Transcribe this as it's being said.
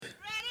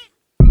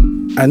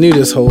I knew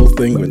this whole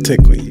thing would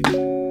tickle you.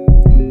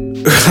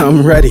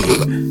 I'm ready.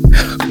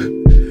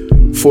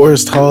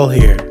 Forrest Hall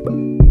here.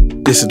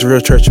 This is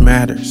Real Church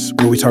Matters,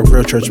 where we talk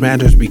Real Church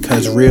Matters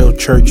because Real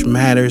Church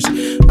Matters.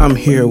 I'm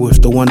here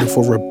with the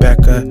wonderful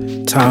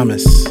Rebecca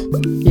Thomas.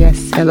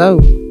 Yes, hello.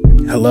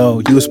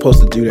 Hello. You were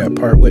supposed to do that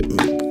part with me.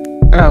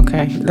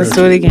 Okay, let's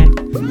do it again.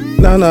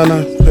 No.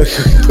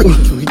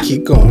 We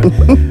keep going.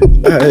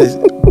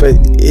 But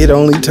it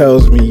only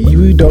tells me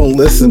you don't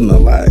listen a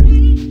lot.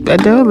 I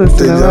don't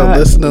listen a lot.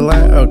 Listen a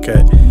lot?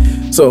 Okay.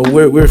 So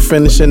we're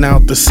finishing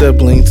out the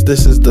siblings.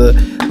 This is the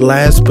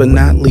last but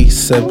not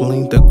least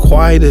sibling, the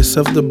quietest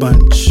of the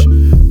bunch,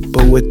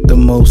 but with the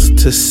most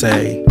to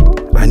say.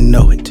 I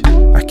know it.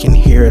 I can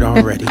hear it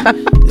already.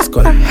 It's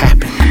going to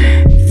happen.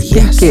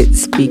 Yes.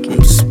 Speak it.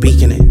 I'm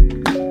speaking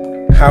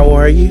it. How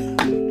are you?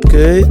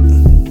 Good?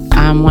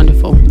 I'm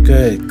wonderful.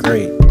 Good.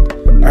 Great.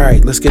 All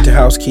right, let's get to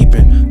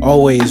housekeeping.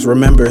 Always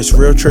remember, it's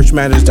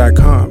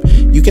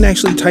realchurchmatters.com. You can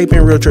actually type in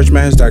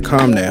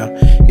realchurchmatters.com now.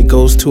 It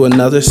goes to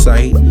another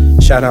site.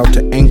 Shout out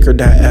to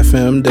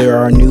anchor.fm. They're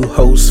our new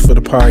hosts for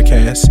the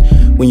podcast.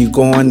 When you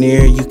go on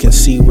there, you can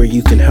see where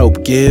you can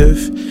help give.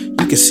 You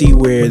can see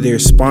where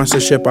there's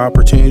sponsorship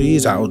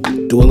opportunities. I'll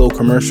do a little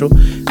commercial.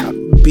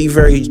 Be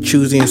very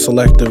choosy and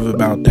selective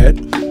about that.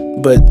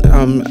 But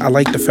I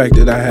like the fact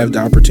that I have the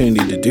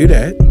opportunity to do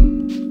that.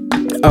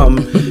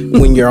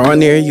 When you're on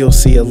there, you'll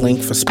see a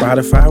link for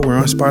Spotify. We're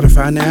on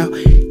Spotify now.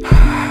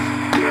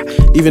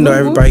 Even though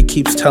everybody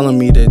keeps telling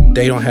me that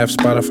they don't have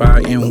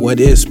Spotify and what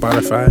is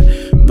Spotify.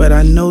 But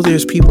I know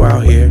there's people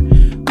out here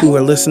who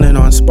are listening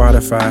on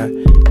Spotify.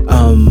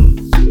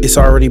 It's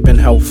already been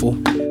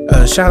helpful.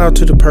 Shout out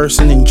to the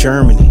person in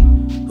Germany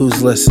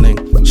who's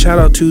listening. Shout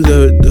out to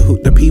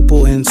the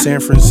people in San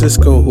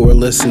Francisco who are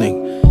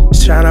listening.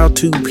 Shout out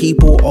to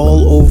people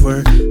all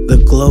over the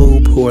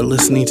globe who are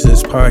listening to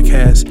this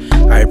podcast.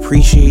 I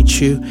appreciate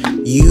you.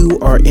 You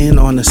are in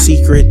on a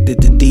secret that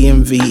the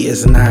DMV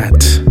is not.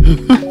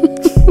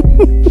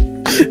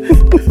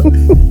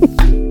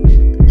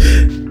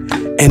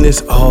 And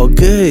it's all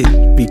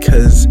good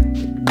because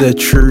the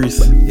truth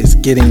is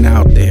getting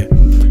out there.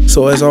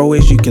 So as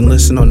always, you can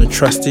listen on the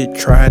trusted,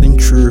 tried and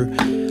true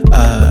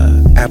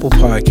Apple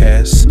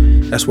Podcasts.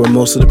 That's where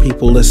most of the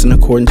people listen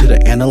according to the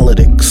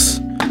analytics.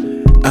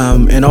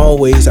 And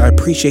always, I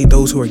appreciate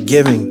those who are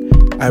giving.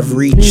 I've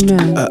reached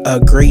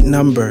a great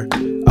number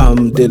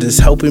that is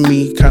helping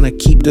me kind of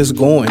keep this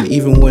going.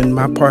 Even when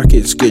my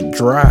pockets get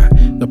dry,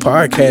 the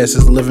podcast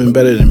is living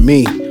better than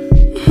me.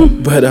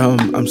 But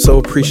I'm so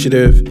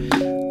appreciative.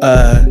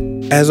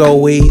 As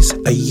always,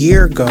 a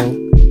year ago,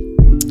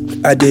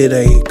 I did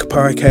a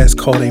podcast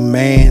called A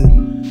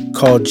Man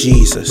Called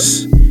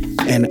Jesus.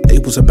 And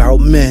it was about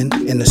men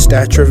and the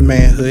stature of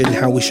manhood and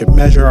how we should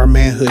measure our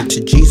manhood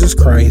to Jesus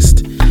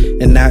Christ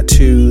and not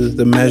to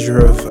the measure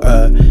of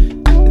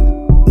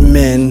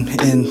men.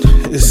 And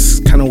it's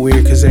kind of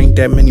weird because there ain't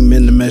that many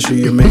men to measure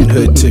your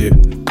manhood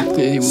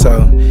to.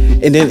 So,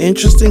 and then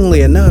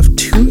interestingly enough,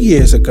 2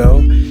 years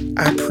ago,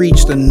 I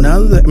preached I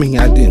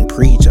didn't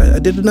preach. I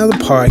did another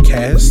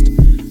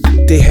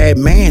podcast. They had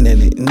man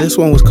in it. And this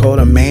one was called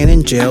A Man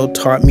in Jail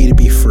Taught Me to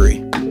Be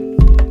Free.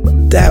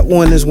 That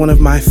one is one of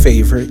my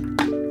favorite.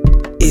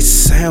 It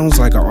sounds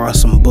like an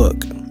awesome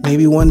book.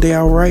 Maybe one day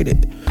I'll write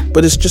it.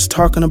 But it's just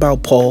talking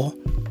about Paul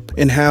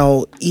and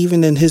how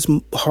even in his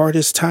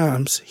hardest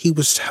times, he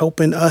was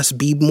helping us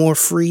be more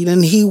free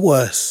than he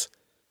was.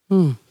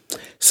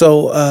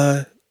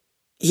 So,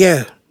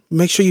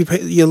 make sure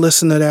you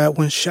listen to that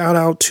one. Shout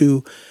out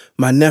to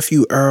my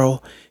nephew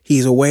Earl.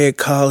 He's away at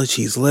college.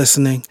 He's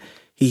listening.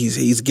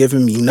 He's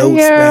giving me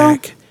notes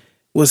back.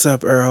 What's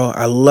up, Earl?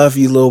 I love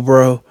you, little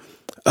bro.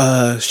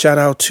 Shout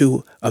out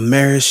to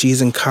Amaris.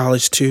 She's in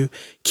college too.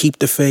 Keep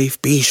the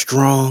faith. Be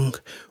strong.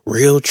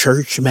 Real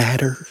church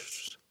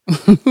matters.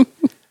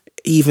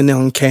 Even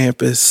on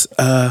campus.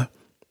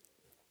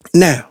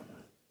 Now,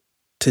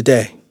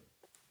 today,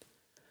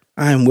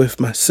 I am with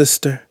my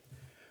sister,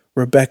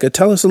 Rebecca.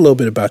 Tell us a little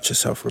bit about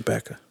yourself,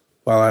 Rebecca,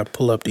 while I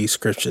pull up these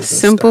scriptures.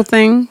 Simple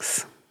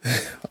things.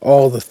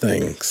 All the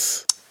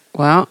things.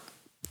 Well,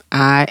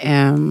 I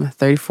am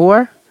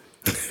 34.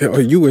 Oh,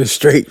 you went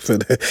straight for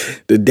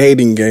the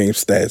dating game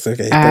stats.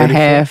 Okay, 34. I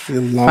have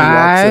long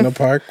walks in the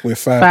park with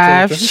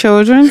five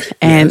children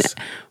and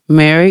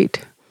married.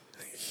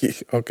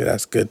 Okay,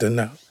 that's good to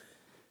know.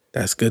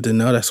 That's good to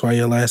know. That's why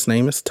your last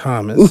name is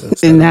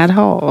Thomas. In that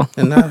hall.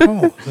 In that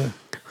hall.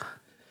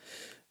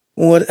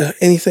 What?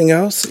 Anything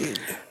else?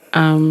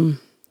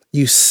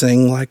 You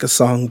sing like a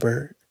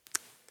songbird.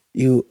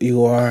 You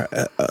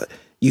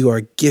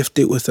are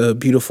gifted with a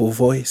beautiful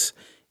voice.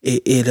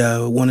 It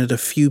one of the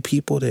few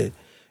people that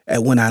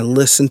when I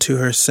listen to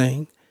her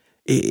sing,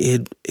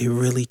 it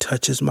really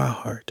touches my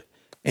heart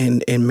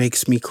and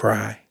makes me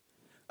cry.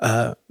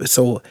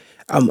 So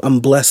I'm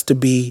blessed to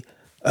be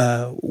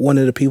one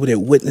of the people that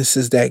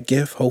witnesses that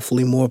gift.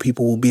 Hopefully more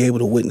people will be able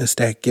to witness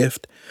that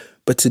gift.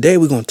 But today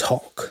we're going to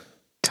talk.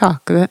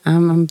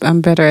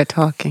 I'm better at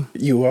talking.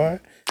 You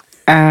are?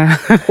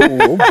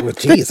 Oh,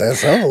 geez,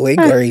 that's all.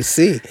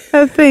 Gracie.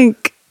 I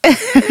think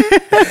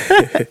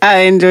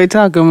I enjoy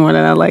talking more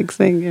than I like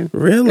singing.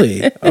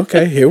 Really?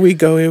 Okay, here we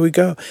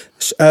go.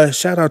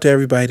 Shout out to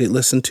everybody that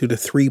listened to the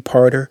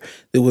 3-parter.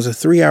 It was a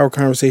 3-hour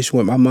conversation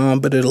with my mom,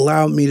 but it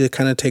allowed me to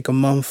kind of take a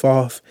month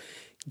off,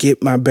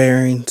 get my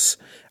bearings.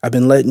 I've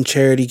been letting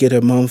Charity get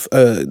a month,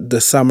 the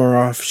summer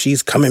off.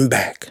 She's coming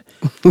back.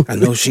 I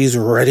know she's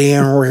ready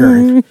and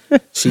rearing.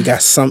 She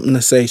got something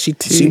to say. She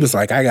was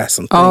like, I got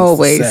some things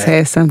Always to say.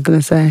 has something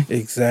to say.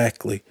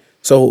 Exactly.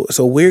 So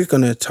we're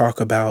going to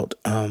talk about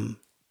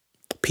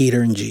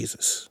Peter and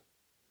Jesus.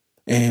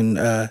 And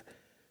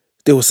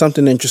there was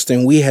something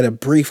interesting. We had a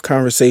brief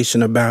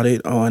conversation about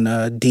it on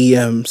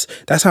DMs.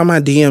 That's how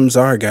my DMs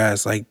are,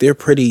 guys. Like, they're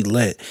pretty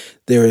lit.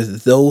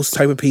 There's those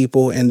type of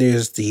people, and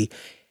there's the,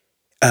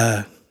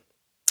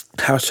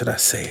 how should I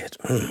say it?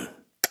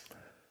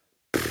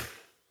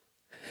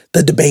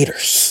 The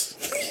debaters.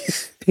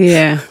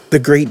 Yeah. The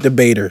great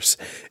debaters.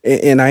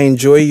 And I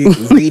enjoy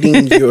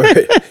reading your...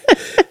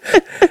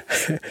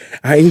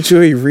 I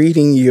enjoy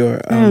reading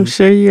your... I'm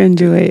sure you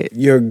enjoy it.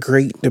 Your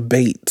great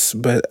debates,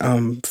 but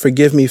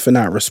forgive me for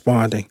not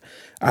responding.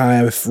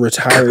 I've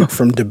retired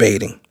from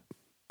debating.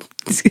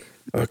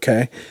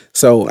 Okay?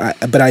 So,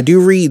 but I do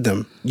read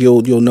them.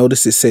 You'll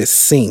notice it says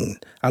seen.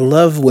 I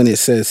love when it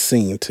says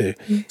seen too.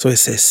 So it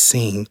says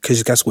seen,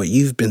 because guess what?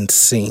 You've been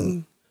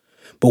seen.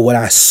 But what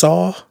I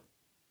saw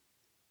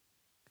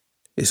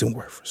isn't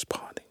worth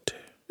responding to.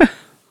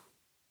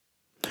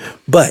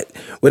 But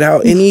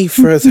without any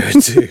further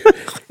ado,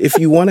 if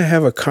you want to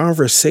have a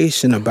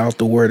conversation about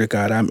the Word of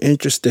God, I'm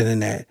interested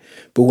in that.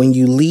 But when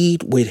you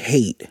lead with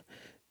hate,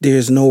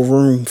 there's no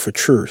room for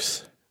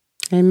truth.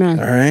 Amen.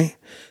 All right?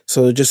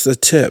 So just a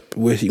tip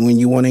when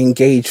you want to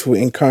engage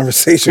in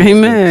conversation.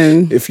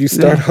 Amen. If you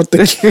start out the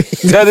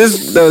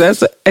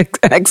that's an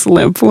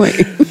excellent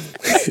point.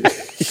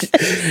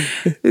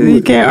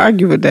 You can't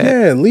argue with that.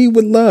 Yeah, lead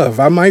with love.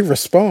 I might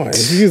respond.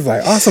 He was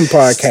like, awesome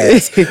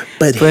podcast.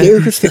 But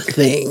here's the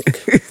thing.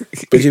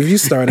 But if you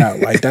start out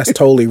like, that's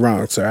totally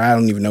wrong, sir. I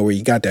don't even know where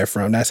you got that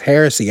from. That's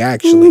heresy,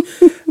 actually.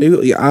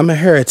 I'm a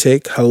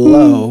heretic.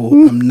 Hello.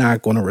 I'm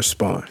not going to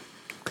respond.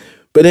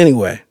 But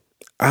anyway,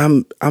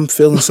 I'm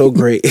feeling so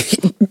great.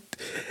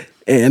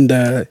 And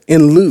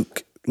in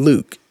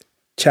Luke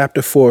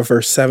chapter 4,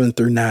 verse 7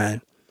 through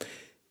 9,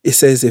 it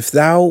says, if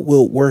thou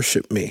wilt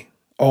worship me,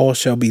 all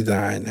shall be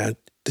thine. Now,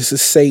 this is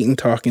Satan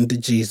talking to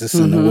Jesus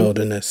in the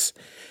wilderness.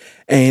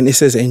 And it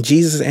says, and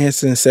Jesus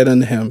answered and said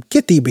unto him,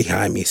 get thee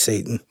behind me,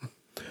 Satan.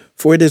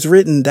 For it is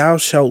written, thou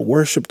shalt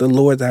worship the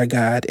Lord thy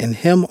God, and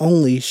him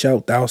only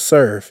shalt thou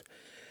serve.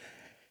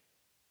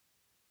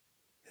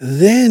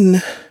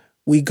 Then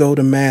we go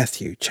to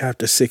Matthew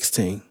chapter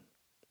 16,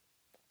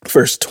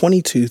 verse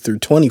 22 through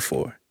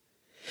 24.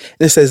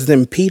 And it says,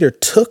 then Peter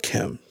took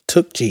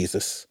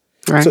Jesus.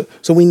 Right.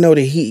 So we know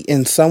that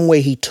in some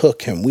way he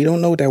took him. We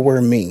don't know what that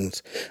word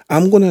means.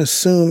 I'm going to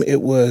assume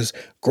it was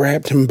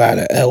grabbed him by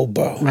the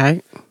elbow.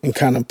 Right. And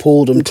kind of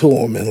pulled him to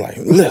him and like,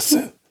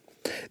 listen.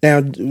 Now,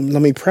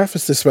 let me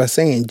preface this by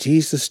saying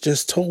Jesus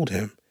just told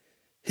him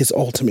his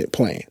ultimate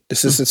plan.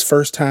 This is his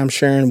first time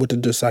sharing with the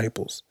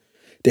disciples.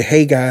 That,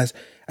 hey, guys,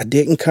 I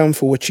didn't come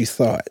for what you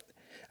thought.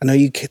 I know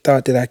you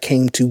thought that I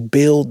came to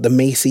build the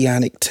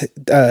Messianic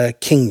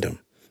kingdom.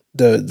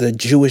 The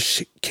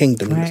Jewish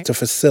kingdom, right, to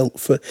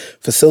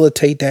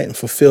facilitate that and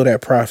fulfill that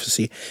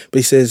prophecy. But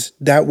he says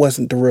that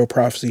wasn't the real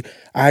prophecy.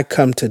 I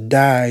come to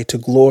die to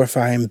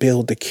glorify and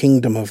build the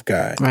kingdom of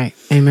God. Right.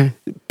 Amen.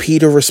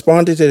 Peter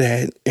responded to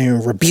that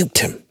and rebuked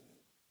him.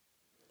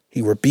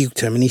 He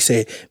rebuked him and he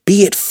said,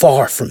 be it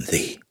far from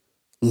thee,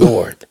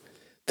 Lord.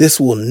 This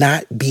will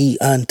not be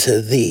unto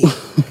thee.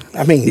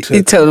 I mean,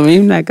 he told him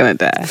you're not going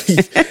to die.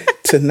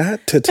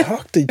 to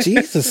talk to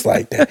Jesus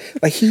like that.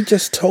 Like, he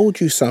just told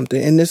you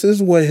something. And this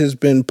is what has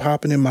been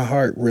popping in my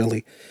heart,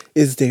 really,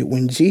 is that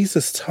when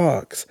Jesus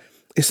talks,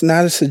 it's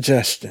not a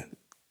suggestion.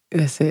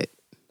 That's it.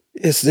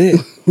 It's it.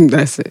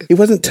 That's it. He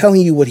wasn't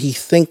telling you what he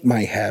think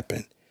might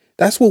happen.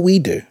 That's what we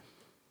do.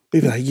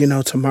 We be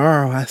like,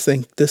 tomorrow I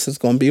think this is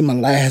going to be my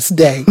last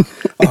day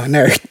on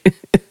earth.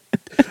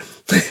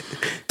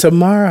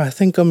 Tomorrow, I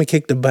think I'm going to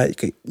kick the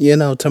butt.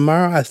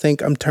 Tomorrow, I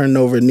think I'm turning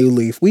over a new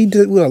leaf. We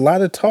do a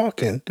lot of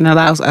talking. And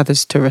allows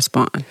others to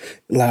respond.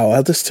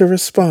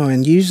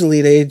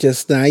 Usually, they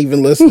just not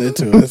even listening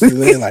to us.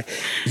 They're like,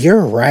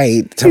 you're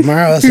right.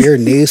 Tomorrow's your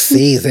new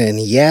season.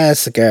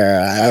 Yes,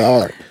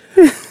 girl.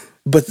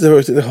 But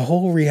the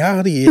whole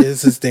reality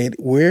is that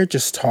we're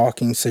just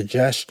talking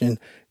suggestion.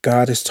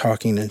 God is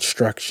talking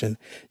instruction.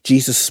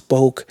 Jesus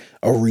spoke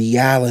a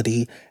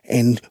reality,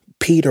 and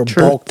Peter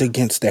balked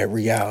against that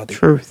reality.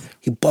 Truth.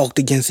 He balked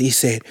against it. He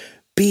said,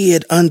 be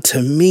it unto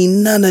me,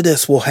 none of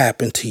this will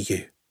happen to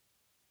you.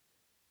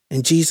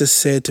 And Jesus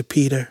said to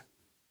Peter,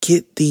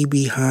 get thee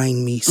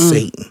behind me,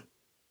 Satan.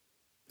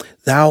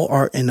 Thou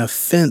art an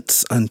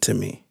offense unto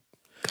me.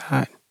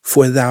 God.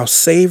 For thou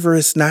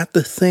savorest not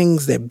the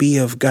things that be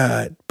of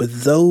God, but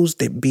those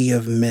that be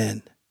of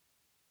men.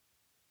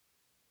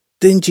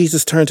 Then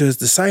Jesus turned to his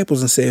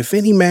disciples and said, if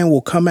any man will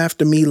come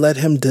after me, let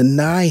him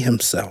deny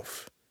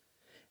himself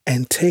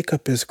and take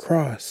up his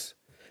cross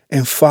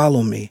and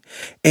follow me.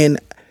 And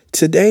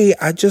today,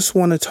 I just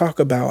want to talk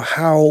about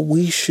how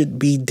we should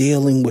be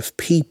dealing with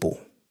people,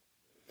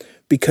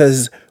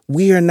 because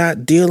we are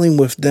not dealing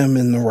with them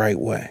in the right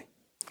way.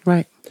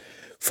 Right.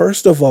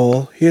 First of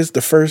all, here's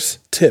the first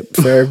tip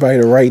for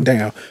everybody to write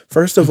down.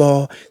 First of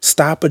all,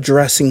 stop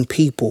addressing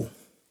people.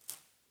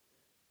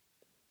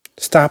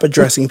 Stop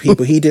addressing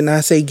people. He did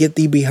not say, "Get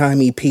thee behind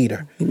me,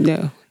 Peter."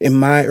 No. In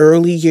my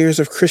early years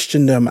of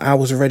Christendom, I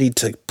was ready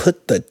to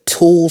put the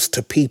tools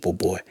to people,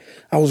 boy.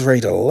 I was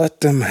ready to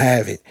let them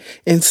have it.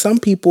 And some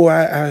people,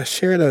 I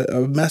shared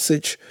a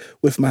message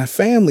with my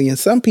family, and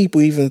some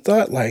people even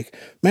thought like,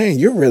 man,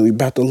 you're really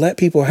about to let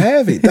people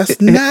have it.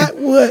 That's not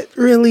what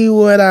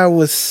I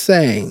was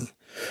saying.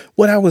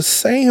 What I was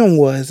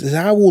saying is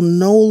I will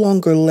no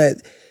longer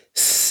let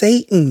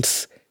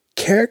Satan's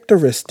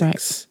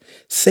characteristics,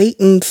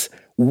 Satan's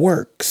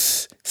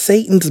works,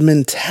 Satan's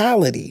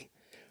mentality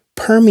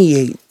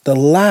permeate the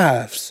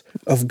lives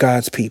of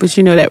God's people. But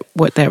you know that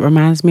what that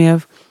reminds me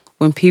of?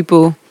 When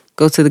people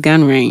go to the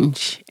gun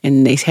range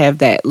and they have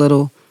that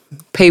little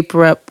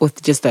paper up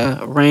with just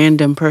a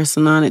random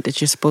person on it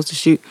that you're supposed to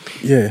shoot.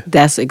 Yeah.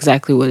 That's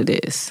exactly what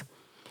it is.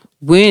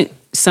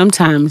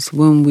 Sometimes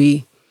when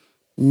we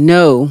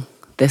know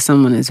that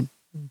someone is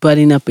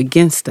butting up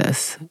against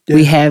us,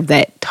 we have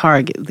that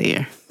target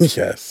there.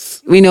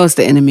 Yes. We know it's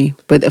the enemy,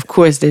 but of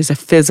course there's a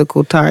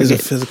physical target. There's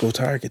a physical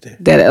target there.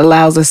 That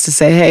allows us to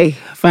say, hey,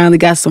 I finally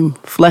got some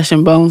flesh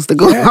and bones to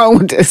go along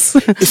with this.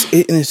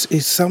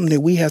 It's something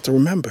that we have to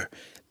remember.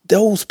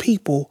 Those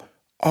people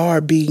are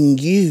being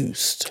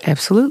used.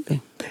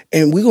 Absolutely.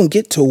 And we're going to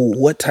get to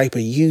what type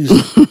of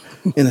using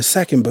in a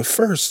second. But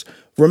first,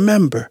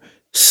 remember,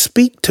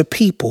 speak to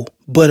people,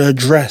 but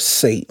address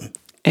Satan.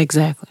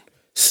 Exactly.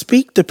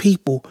 Speak to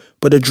people,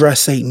 but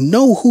address Satan.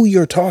 Know who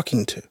you're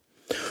talking to.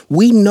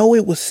 We know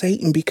it was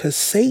Satan because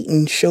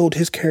Satan showed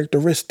his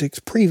characteristics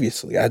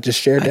previously. I just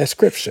shared that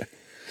scripture.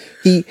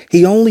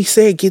 He only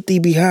said, "Get thee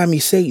behind me,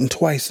 Satan,"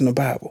 twice in the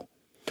Bible.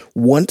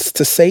 Once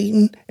to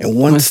Satan and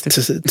once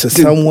to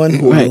someone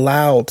who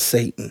allowed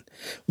Satan.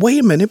 Wait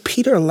a minute,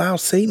 Peter allowed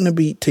Satan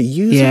to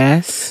use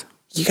Yes.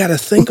 it? You got to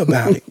think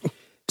about it.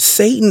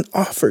 Satan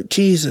offered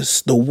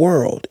Jesus the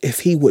world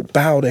if he would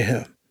bow to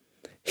him.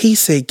 He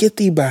said, "Get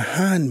thee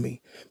behind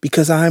me,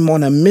 because I'm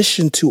on a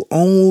mission to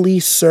only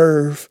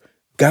serve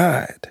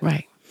God."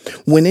 Right.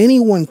 When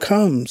anyone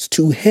comes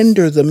to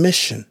hinder the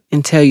mission,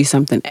 And tell you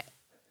something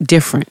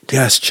different.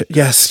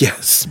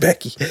 yes,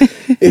 Becky.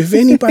 If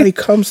anybody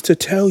comes to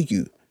tell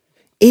you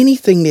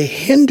anything that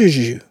hinders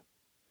you,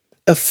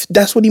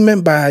 that's what he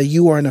meant by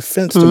 "you are an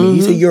offense to me."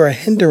 He said, "You're a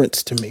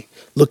hindrance to me."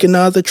 Look in the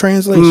other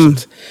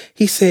translations.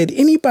 He said,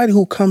 anybody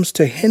who comes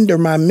to hinder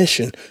my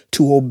mission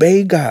to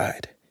obey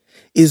God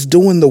is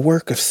doing the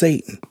work of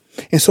Satan.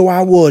 And so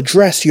I will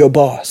address your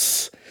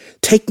boss.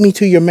 Take me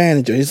to your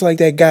manager. It's like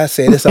that guy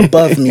said, it's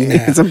above me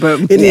now. It's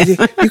above me.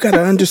 You got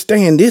to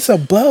understand, it's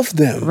above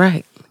them.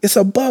 Right. It's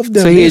above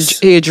them. So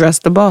he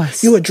addressed the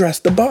boss. You address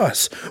the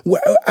boss.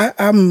 Well,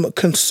 I'm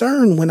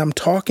concerned when I'm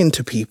talking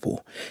to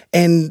people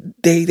and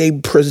they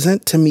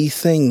present to me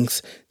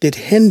things that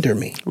hinder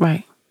me.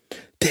 Right.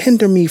 To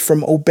hinder me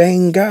from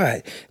obeying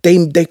God.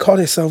 They call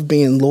themselves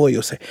being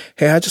loyal. Say,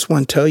 "Hey, I just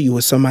want to tell you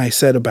what somebody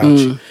said about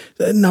you."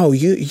 No,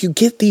 you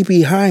get thee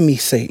behind me,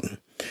 Satan.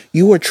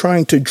 You are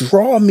trying to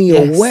draw me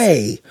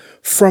away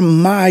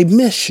from my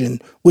mission,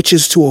 which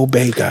is to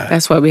obey God.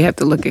 That's why we have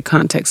to look at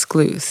context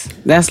clues.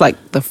 That's like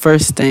the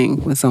first thing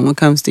when someone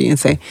comes to you and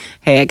say,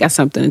 "Hey, I got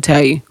something to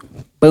tell you."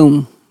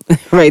 Boom.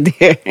 Right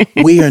there.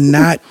 We are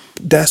not,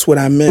 that's what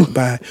I meant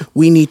by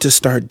we need to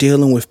start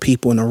dealing with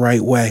people in the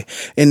right way.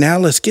 And now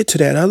let's get to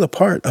that other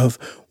part of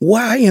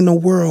why in the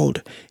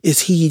world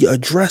is he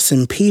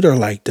addressing Peter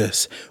like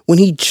this when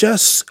he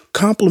just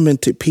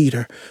complimented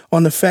Peter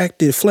on the fact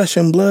that flesh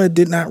and blood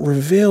did not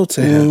reveal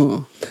to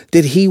him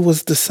that he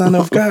was the Son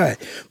of God.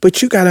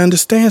 But you got to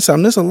understand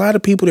something. There's a lot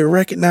of people that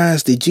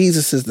recognize that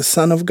Jesus is the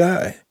Son of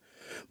God,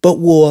 but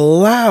will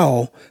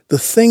allow the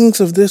things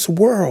of this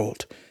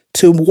world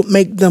to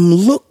make them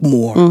look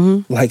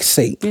more like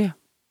Satan. Yeah.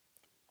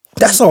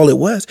 That's all it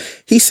was.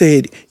 He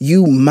said,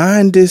 "You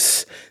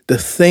mindest the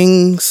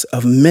things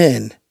of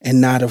men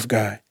and not of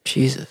God."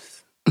 Jesus.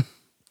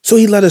 So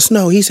he let us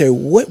know. He said,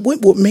 what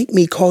would make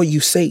me call you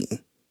Satan?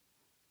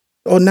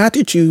 Or not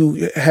that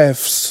you have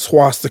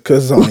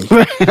swastikas on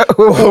you.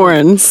 Or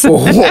horns. Or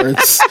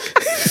horns.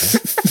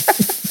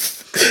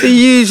 The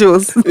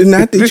usuals.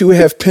 Not that you would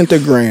have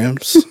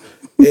pentagrams.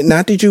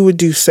 Not that you would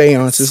do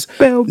seances.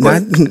 Spell book.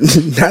 Not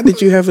that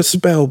you have a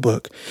spell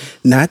book.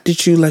 Not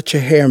that you let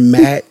your hair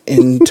mat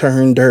and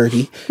turn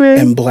dirty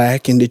and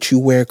black, and that you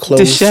wear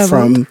clothes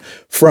from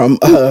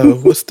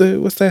what's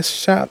that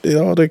shop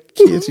that all the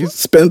kids use?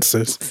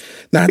 Spencer's.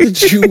 Not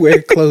that you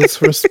wear clothes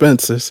from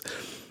Spencer's.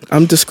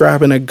 I'm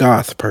describing a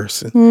goth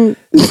person.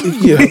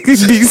 You know. Be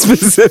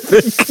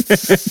specific.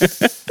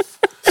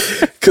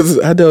 Because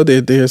I know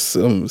that there's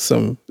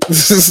some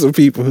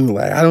people who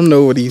like, I don't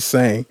know what he's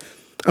saying.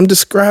 I'm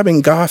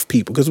describing goth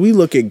people because we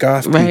look at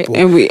goth people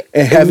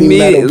and heavy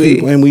metal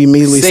people and we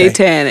immediately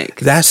satanic.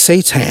 Say, that's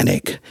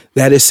satanic.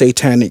 That is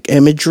satanic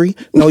imagery.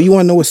 No, you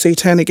want to know what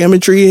satanic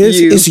imagery is?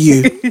 It's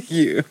you.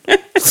 You.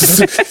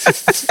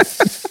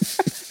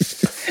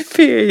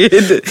 Period.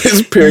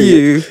 It's period.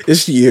 You.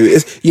 It's you.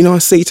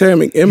 It's,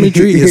 satanic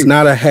imagery is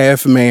not a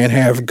half man,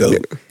 half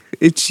goat.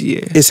 It's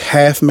you. It's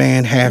half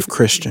man, half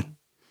Christian.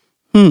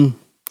 Ooh.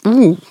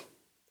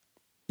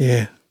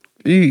 Yeah.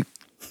 E.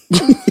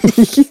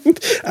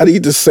 I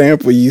need to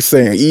sample you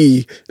saying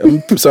E.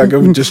 So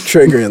I'm just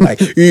triggering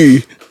like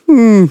E.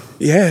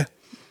 Yeah,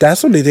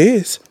 that's what it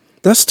is.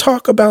 Let's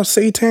talk about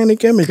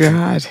satanic imagery.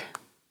 God.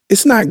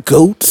 It's not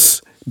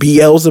goats,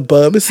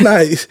 Beelzebub. It's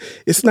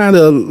not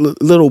a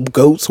little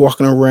goats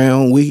walking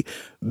around.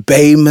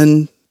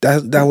 Bayman.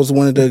 That was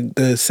one of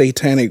the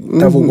satanic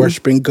devil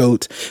worshiping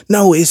goats.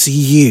 No, it's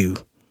you.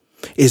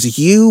 It's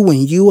you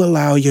when you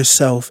allow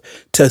yourself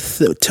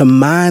to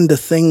mind the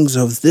things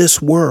of this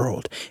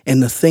world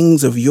and the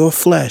things of your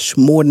flesh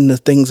more than the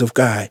things of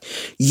God.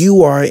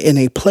 You are in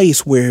a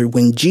place where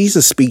when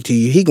Jesus speaks to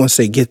you, he's going to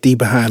say, get thee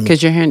behind me.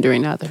 Because you're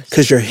hindering others.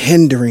 Because you're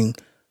hindering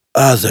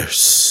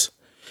others.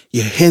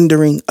 You're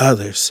hindering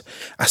others.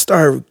 I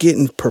started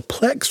getting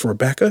perplexed,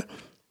 Rebecca,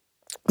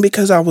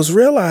 because I was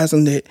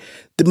realizing that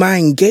my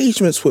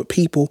engagements with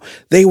people,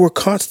 they were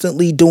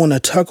constantly doing a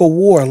tug of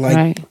war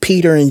like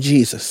Peter and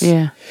Jesus.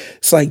 Yeah.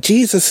 It's like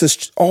Jesus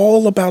is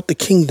all about the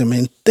kingdom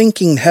and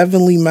thinking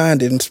heavenly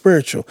minded and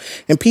spiritual.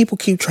 And people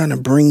keep trying to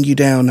bring you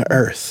down to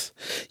earth.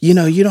 You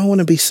don't want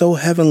to be so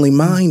heavenly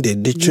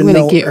minded that you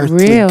know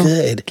earthly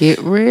good. Get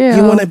real.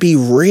 You want to be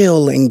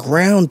real and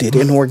grounded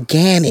and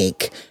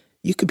organic.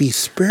 You could be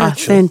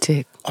spiritual.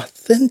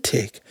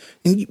 Authentic.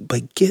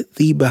 But get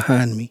thee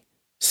behind me,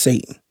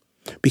 Satan.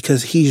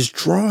 Because he's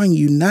drawing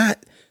you not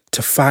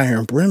to fire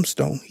and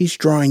brimstone. He's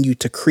drawing you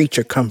to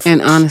creature comfort.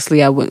 And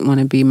honestly, I wouldn't want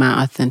to be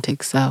my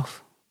authentic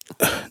self.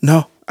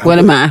 No. What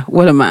am I?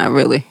 What am I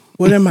really?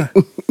 What am I?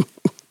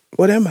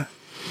 What am I?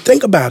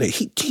 Think about it.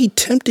 He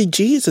tempted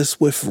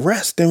Jesus with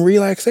rest and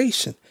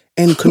relaxation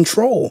and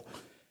control.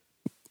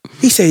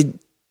 He said,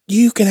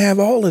 you can have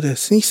all of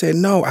this. And he said,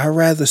 no, I'd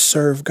rather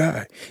serve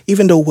God.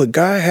 Even though what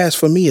God has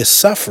for me is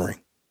suffering.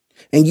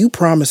 And you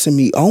promising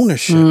me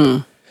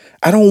ownership.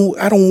 I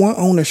don't want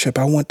ownership.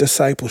 I want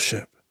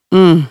discipleship.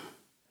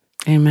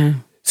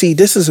 Amen. See,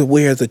 this is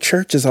where the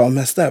church is all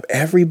messed up.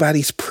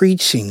 Everybody's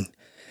preaching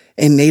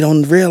and they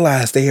don't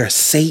realize they are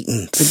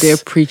Satan's. But they're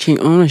preaching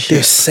ownership.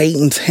 They're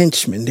Satan's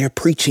henchmen. They're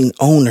preaching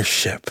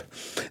ownership.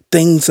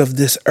 Things of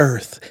this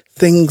earth,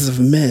 things of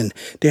men.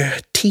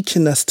 They're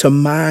teaching us to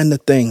mind the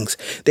things.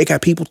 They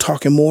got people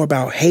talking more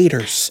about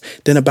haters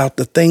than about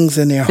the things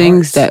in their hearts.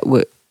 Things that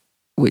would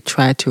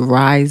try to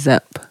rise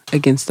up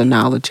against the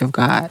knowledge of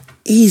God.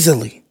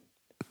 Easily.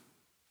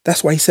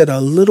 That's why he said a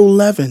little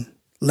leaven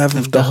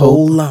leavens the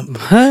whole lump.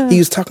 He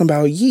was talking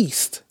about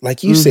yeast,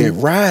 like you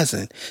said,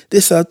 rising.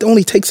 This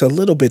only takes a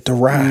little bit to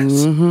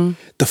rise.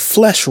 The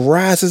flesh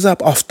rises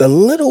up off the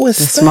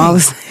littlest thing.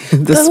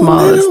 The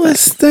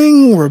smallest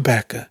thing,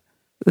 Rebecca.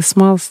 The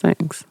smallest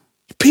things.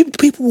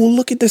 People will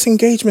look at this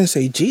engagement and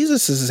say,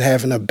 Jesus is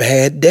having a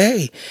bad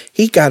day.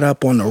 He got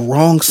up on the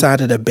wrong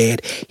side of the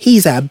bed.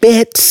 He's a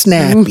bit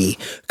snappy.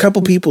 A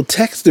couple people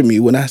texted me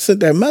when I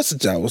sent that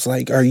message. I was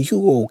like, are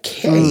you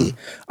okay?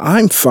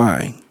 I'm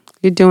fine.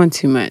 You're doing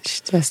too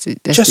much. Just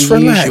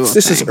relax.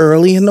 This is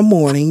early in the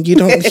morning. You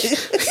don't...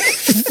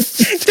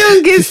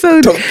 Don't get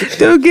so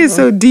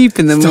deep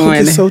in the morning. Don't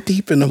get so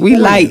deep in the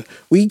morning.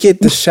 We get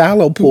the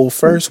shallow pool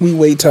first. We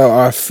wait till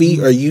our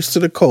feet are used to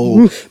the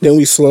cold. Then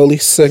we slowly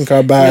sink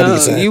our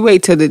bodies in. You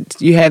wait till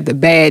you have the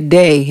bad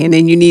day, and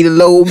then you need a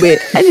little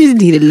bit. I just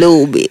need a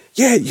little bit.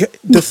 Yeah.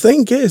 The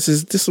thing is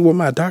this is what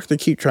my doctor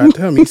keep trying to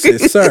tell me. He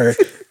says, sir,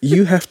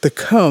 you have to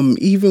come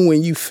even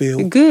when you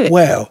feel good.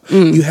 Well,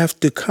 you have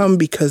to come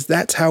because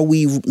that's how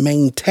we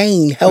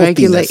maintain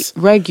healthiness.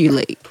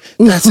 Regulate.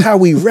 That's how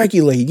we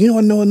regulate. You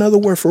want to know another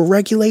word for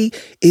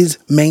regulate is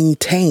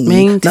maintain.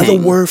 Another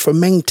word for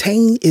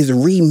maintain is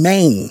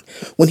remain.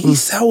 When he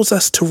tells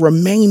us to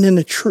remain in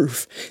the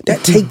truth,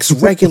 that takes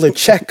regular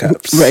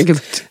checkups.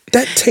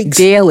 That takes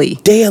daily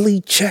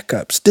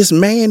checkups. This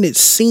man that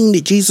seen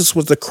that Jesus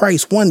was the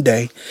Christ one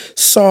day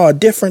saw a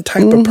different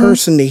type of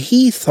person that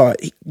he thought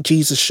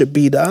Jesus should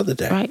be the other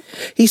day. Right.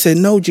 He said,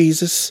 no,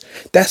 Jesus,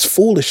 that's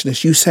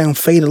foolishness. You sound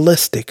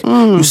fatalistic.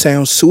 You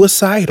sound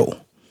suicidal.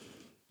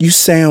 You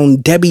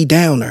sound Debbie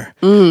Downer.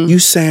 You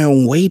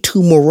sound way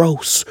too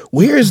morose.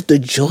 Where is the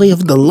joy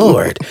of the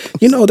Lord?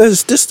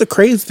 This is the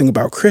crazy thing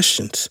about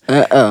Christians.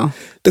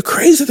 The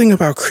crazy thing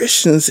about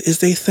Christians is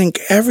they think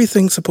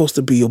everything's supposed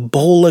to be a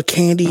bowl of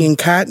candy and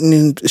cotton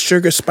and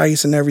sugar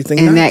spice and everything.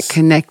 And that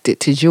connected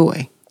to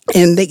joy.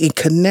 And they can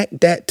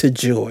connect that to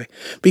joy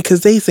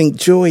because they think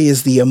joy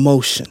is the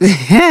emotion.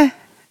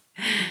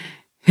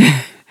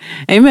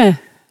 Amen.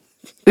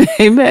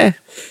 Amen.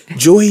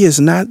 Joy is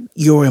not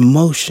your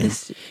emotion.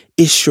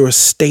 It's your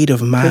state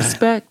of mind.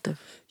 Perspective.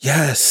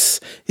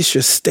 Yes, it's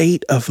your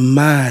state of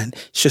mind.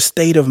 It's your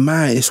state of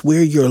mind. It's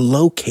where you're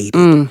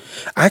located.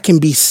 I can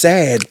be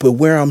sad, but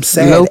where I'm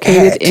sad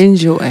Located at. in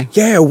joy.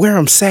 Yeah, where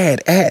I'm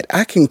sad at.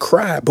 I can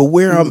cry, but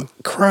where I'm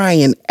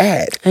crying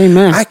at.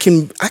 Amen. I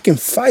can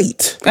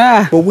fight,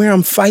 Ah. but where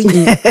I'm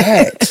fighting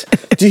at.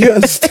 Do you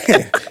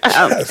understand?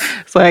 Yes.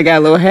 So I got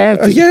a little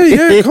happy.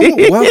 Yeah. Come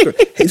on, welcome.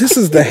 Hey, this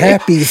is the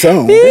happy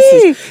zone.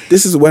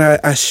 This is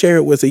what I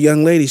shared with a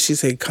young lady. She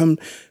said, "Come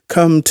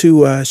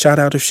to shout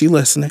out if she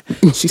listening."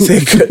 She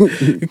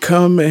said,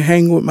 "Come and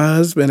hang with my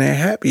husband at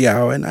happy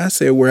hour." And I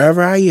said,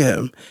 "Wherever I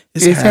am,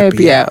 it's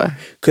happy hour."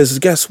 Because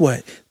guess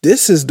what?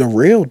 This is the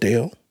real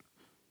deal.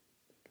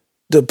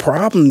 The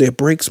problem that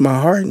breaks my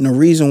heart and the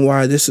reason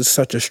why this is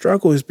such a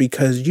struggle is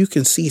because you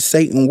can see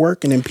Satan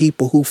working in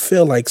people who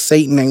feel like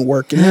Satan ain't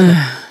working in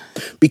them.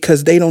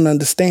 Because they don't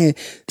understand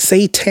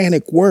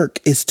satanic work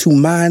is to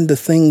mind the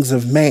things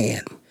of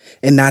man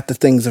and not the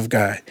things of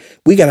God.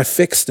 We got to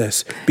fix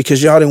this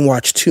because y'all didn't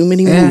watch too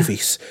many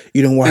movies.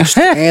 You didn't watch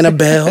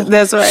Annabelle.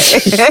 That's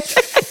right.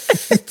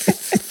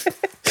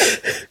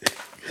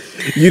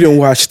 You didn't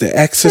watch The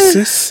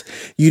Exorcist.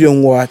 You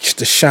didn't watch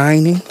The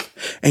Shining.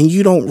 And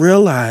you don't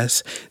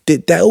realize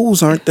that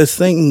those aren't the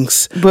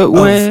things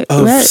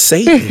of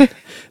Satan.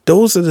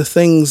 Those are the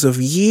things of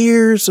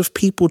years of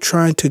people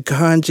trying to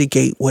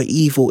conjugate what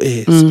evil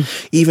is.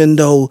 Even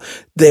though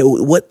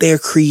what they're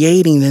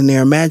creating in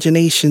their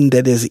imagination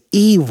that is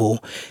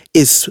evil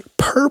is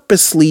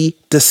purposely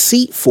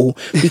deceitful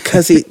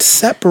because it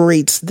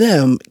separates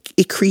them.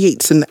 It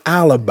creates an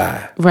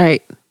alibi.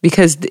 Right.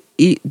 Because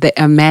the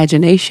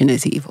imagination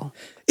is evil.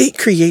 It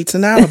creates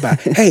an alibi.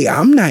 Hey,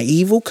 I'm not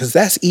evil because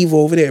that's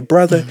evil over there.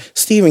 Brother,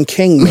 Stephen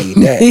King made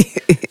that.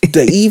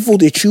 The evil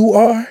that you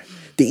are,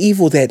 the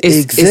evil that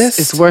exists.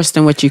 It's worse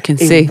than what you can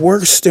see. It's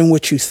worse than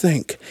what you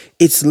think.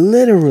 It's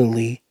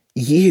literally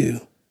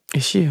you.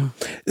 It's you.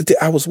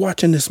 I was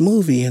watching this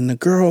movie and the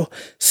girl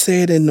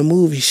said in the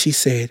movie, she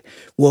said,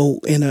 well,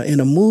 in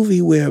a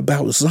movie where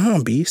about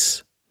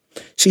zombies,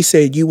 she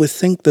said you would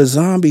think the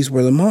zombies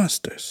were the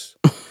monsters.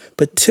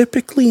 But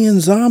typically in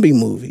zombie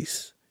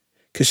movies,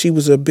 because she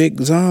was a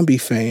big zombie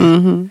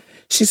fan,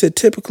 she said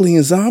typically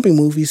in zombie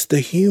movies,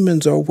 the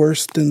humans are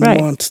worse than the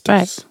monsters.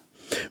 Right.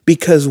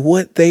 Because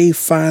what they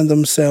find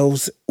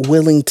themselves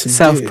willing to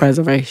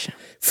self-preservation.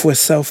 For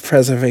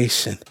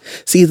self-preservation.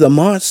 See, the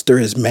monster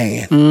is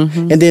man.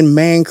 And then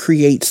man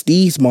creates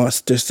these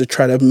monsters to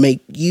try to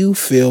make you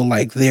feel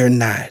like they're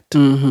not.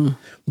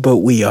 But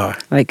we are.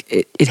 Like,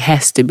 it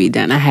has to be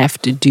done. I have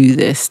to do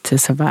this to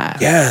survive.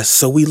 Yes.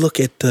 So we look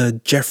at the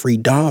Jeffrey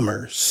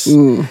Dahmers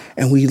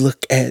and we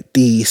look at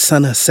the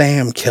Son of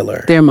Sam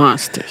killer. They're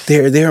monsters.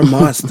 They're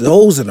monsters.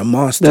 Those are the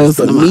monsters.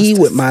 But me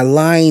with my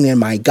lying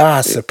and my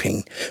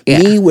gossiping.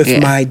 Me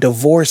with my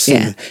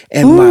divorcing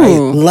and my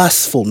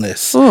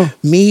lustfulness.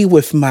 Me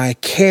with my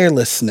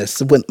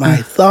carelessness, with my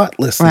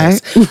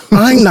thoughtlessness. Right?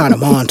 I'm not a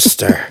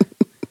monster.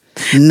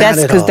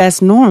 That's because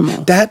that's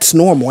normal. That's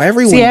normal.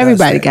 Everyone. See,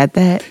 everybody got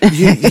that.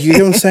 You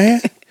know what I'm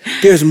saying?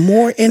 There's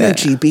more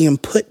energy being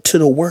put to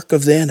the work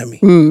of the enemy.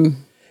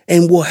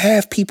 And will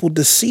have people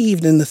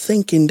deceived into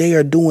thinking they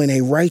are doing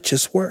a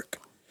righteous work.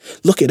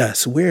 Look at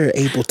us. We're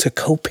able to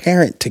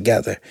co-parent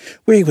together.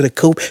 We're able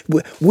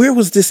to Where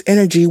was this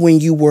energy when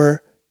you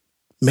were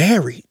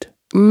married?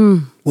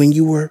 When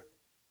you were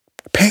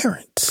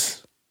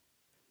parents?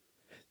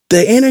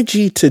 The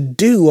energy to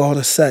do all of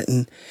a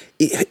sudden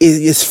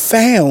is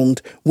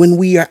found when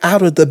we are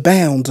out of the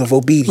bounds of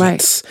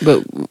obedience. Right.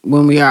 But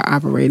when we are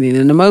operating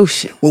in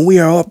emotion. When we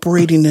are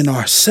operating in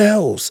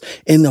ourselves,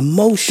 in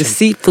emotion.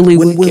 Deceitfully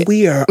when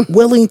we are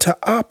willing to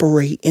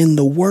operate in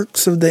the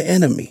works of the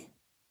enemy.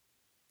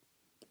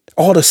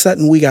 All of a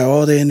sudden, we got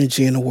all the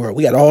energy in the world.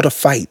 We got all the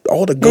fight,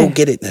 all the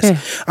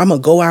go-get-itness. I'm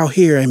going to go out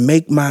here and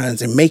make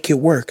mines and make it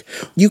work.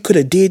 You could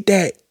have did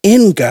that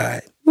in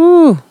God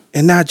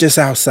and not just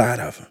outside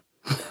of him.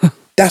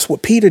 That's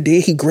what Peter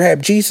did. He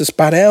grabbed Jesus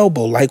by the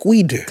elbow like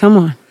we do. Come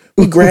on.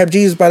 We grab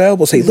Jesus by the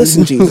elbow, say,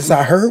 listen, Jesus,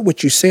 I heard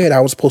what you said.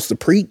 I was supposed to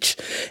preach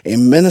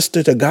and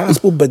minister the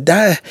gospel, but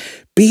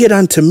be it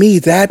unto me,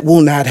 that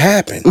will not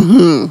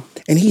happen.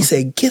 And he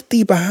said, get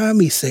thee behind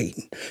me,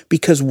 Satan,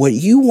 because what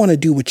you want to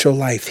do with your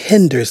life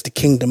hinders the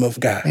kingdom of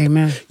God.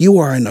 Amen. You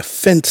are an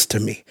offense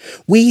to me.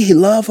 We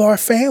love our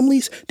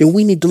families, then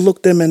we need to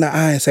look them in the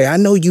eye and say, I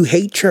know you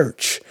hate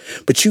church,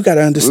 but you got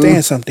to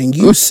understand something.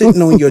 You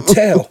sitting on your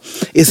tail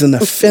is an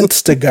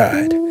offense to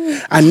God.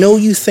 I know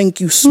you think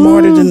you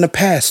smarter than the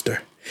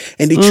pastor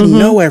and that you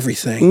know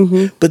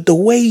everything, but the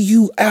way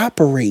you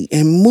operate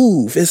and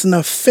move is an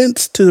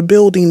offense to the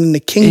building in the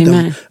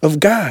kingdom of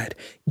God.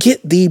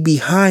 Get thee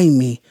behind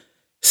me,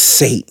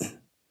 Satan.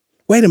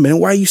 Wait a minute,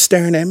 why are you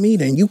staring at me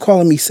then? You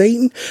calling me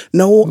Satan?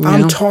 No,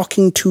 I'm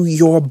talking to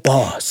your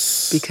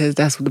boss. Because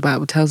that's what the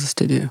Bible tells us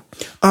to do.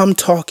 I'm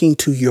talking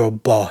to your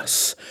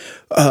boss.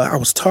 I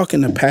was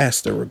talking to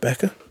Pastor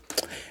Rebecca,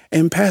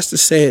 and Pastor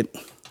said,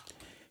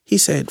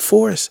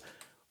 Forrest,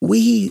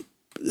 we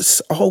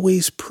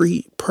always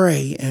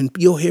pray, and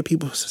you'll hear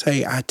people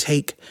say, I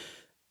take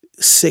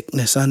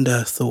sickness under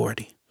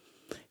authority.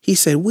 He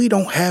said, we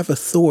don't have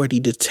authority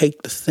to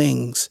take the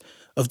things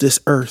of this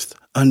earth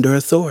under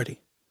authority.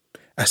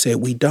 I said,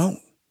 we don't.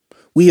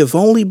 We have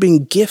only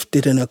been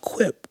gifted and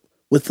equipped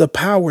with the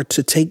power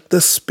to take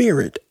the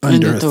spirit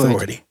under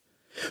authority.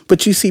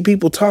 But you see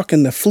people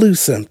talking the flu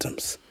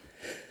symptoms.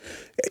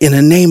 In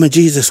the name of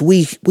Jesus,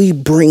 we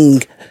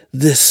bring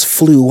this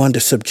flu under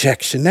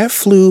subjection. That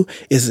flu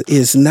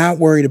is not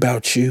worried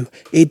about you.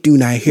 It do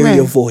not hear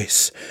your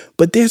voice.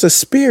 But there's a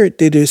spirit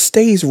that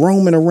stays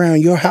roaming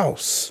around your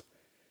house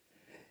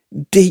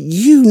that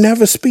you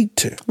never speak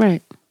to.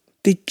 Right.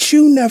 That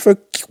you never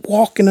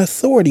walk in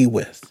authority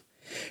with.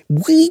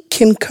 We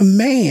can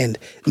command.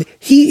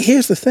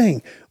 Here's the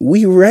thing.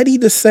 We ready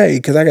to say,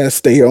 because I got to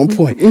stay on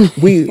point.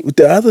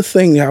 The other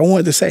thing I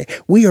wanted to say,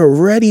 we are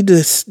ready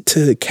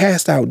to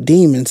cast out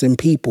demons in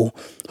people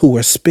who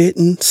are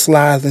spitting,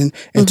 slothing,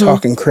 and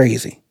talking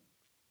crazy.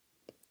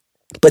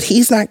 But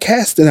he's not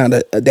casting out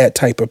that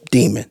type of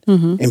demon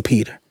in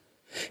Peter.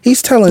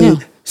 He's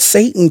telling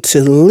Satan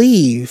to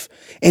leave.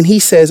 And he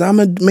says, I'm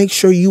going to make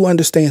sure you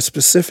understand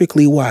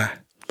specifically why.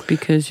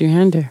 Because you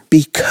hinder.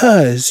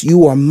 Because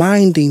you are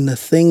minding the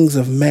things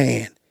of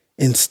man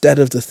instead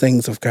of the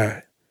things of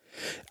God.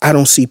 I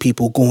don't see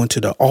people going to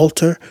the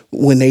altar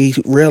when they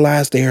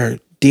realize they are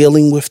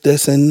dealing with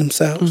this in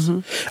themselves.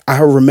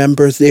 I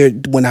remember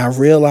when I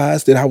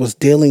realized that I was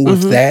dealing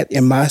with that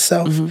in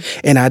myself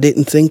and I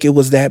didn't think it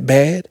was that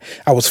bad.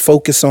 I was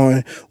focused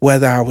on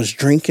whether I was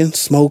drinking,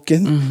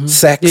 smoking,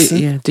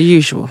 sexing. The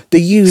usual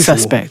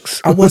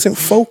suspects. I wasn't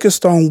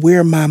focused on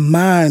where my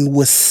mind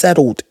was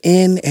settled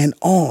in and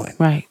on.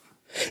 Right.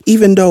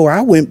 Even though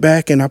I went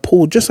back and I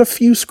pulled just a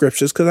few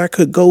scriptures because I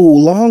could go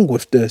along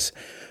with this.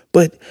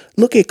 But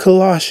look at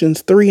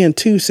Colossians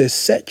 3:2 says,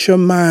 set your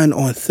mind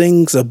on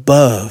things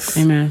above.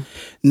 Amen.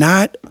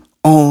 Not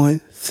on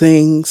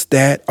things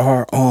that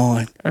are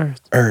on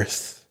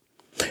earth.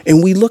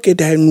 And we look at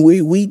that and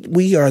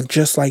we are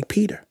just like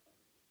Peter.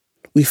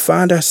 We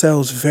find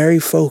ourselves very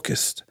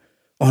focused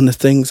on the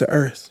things of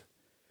earth.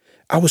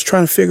 I was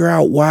trying to figure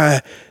out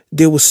why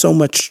there was so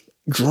much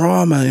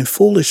drama and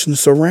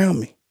foolishness around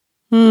me.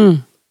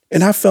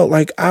 And I felt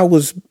like I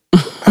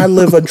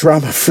live a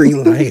drama-free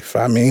life.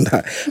 I mean,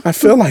 I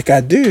feel like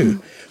I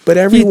do. But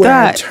everywhere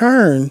I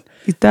turn,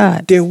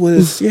 there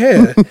was,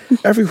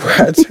 everywhere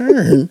I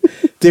turned,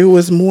 there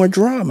was more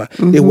drama.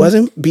 It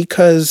wasn't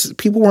because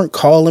people weren't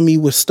calling me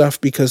with stuff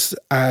because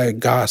I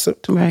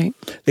gossiped. Right.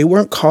 They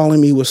weren't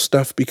calling me with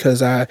stuff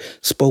because I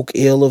spoke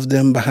ill of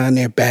them behind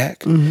their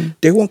back.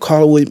 They weren't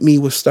calling me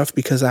with stuff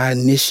because I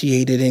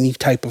initiated any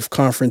type of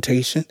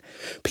confrontation.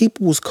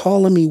 People was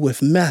calling me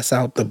with mess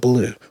out the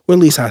blue. Well,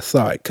 at least I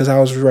thought, because I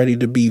was ready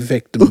to be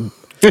victim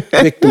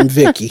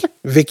Vicky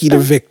the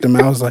victim.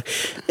 I was like,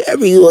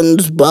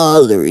 everyone's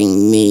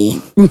bothering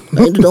me.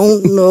 I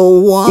don't know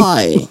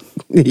why.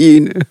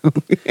 You know.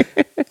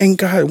 And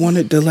God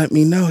wanted to let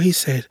me know. He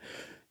said,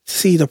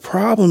 see, the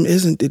problem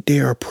isn't that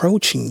they're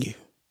approaching you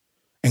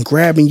and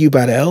grabbing you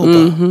by the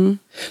elbow.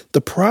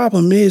 The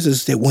problem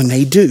is that when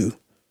they do,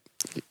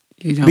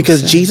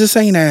 because Jesus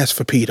ain't asked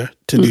for Peter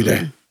to do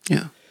that.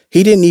 Yeah.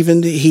 He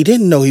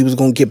didn't know he was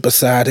going to get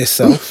beside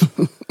himself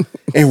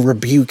and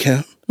rebuke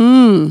him.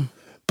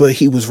 But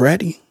he was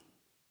ready.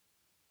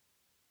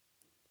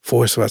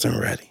 Force wasn't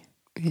ready.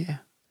 Yeah.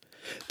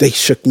 They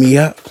shook me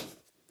up.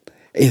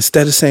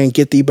 Instead of saying,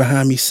 get thee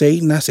behind me,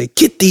 Satan, I said,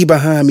 get thee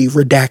behind me,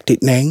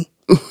 redacted name.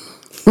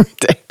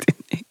 Redacted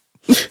name.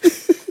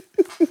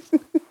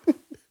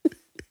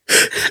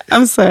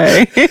 I'm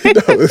sorry.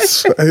 No,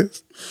 it's fine.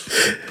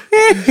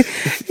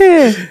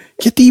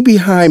 Get thee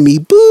behind me,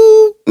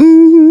 boo.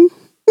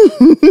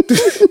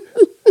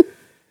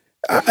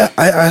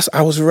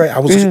 I was right. I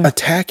was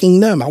attacking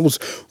them. I was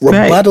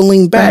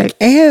rebuttaling back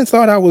and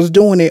thought I was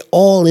doing it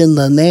all in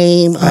the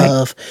name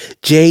of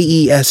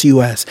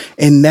Jesus.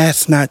 And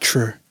that's not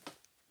true.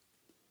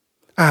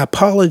 I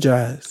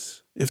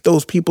apologize if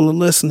those people are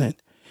listening.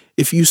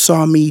 If you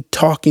saw me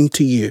talking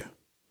to you,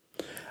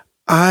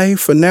 I,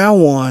 from now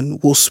on,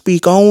 will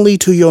speak only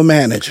to your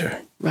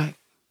manager. Right.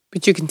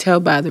 But you can tell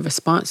by the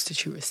response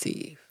that you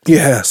receive.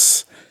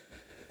 Yes.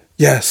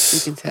 Yes.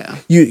 You can tell.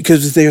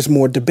 Because there's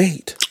more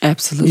debate.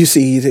 Absolutely. You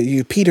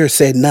see, Peter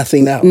said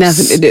nothing else.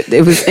 Nothing.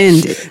 It was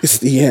ended. It's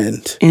the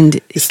end.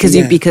 Ended.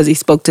 Because he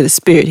spoke to the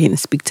spirit, he didn't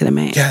speak to the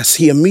man. Yes,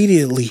 he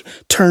immediately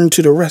turned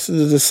to the rest of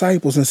the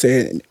disciples and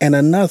said, and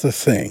another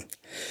thing.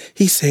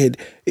 He said,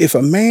 if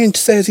a man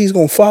says he's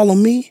going to follow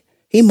me,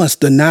 he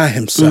must deny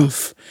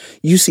himself.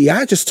 You see,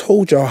 I just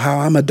told y'all how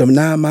I'm going to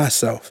deny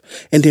myself.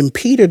 And then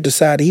Peter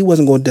decided he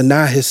wasn't going to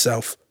deny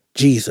himself,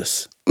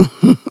 Jesus.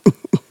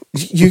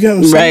 You get what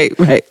I'm saying?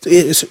 Right.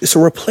 It's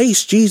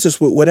replace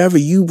Jesus with whatever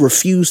you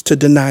refuse to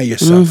deny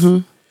yourself.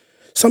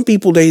 Some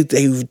people, they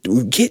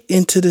get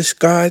into this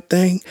God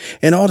thing,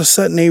 and all of a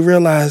sudden they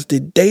realize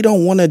that they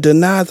don't want to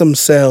deny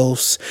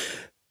themselves,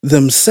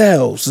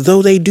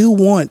 though they do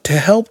want to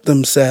help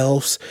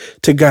themselves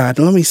to God.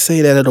 Let me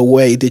say that in a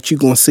way that you're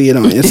going to see it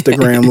on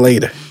Instagram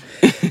later.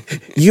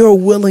 You're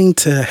willing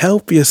to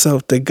help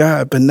yourself to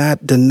God, but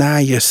not deny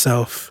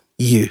yourself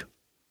you.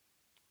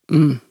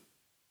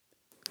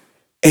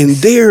 And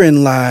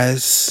therein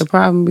lies the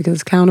problem, because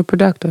it's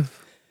counterproductive.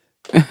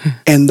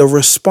 And the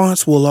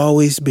response will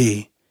always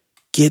be,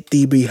 get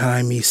thee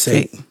behind me,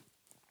 Satan.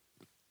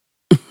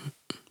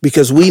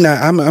 Because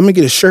I'm going to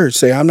get a shirt,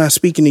 say, I'm not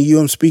speaking to you,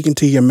 I'm speaking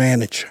to your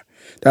manager.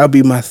 That'll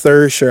be my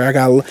third shirt.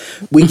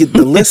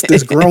 The list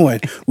is growing.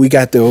 We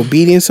got the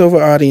Obedience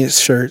Over Audience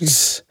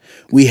shirts.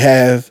 We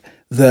have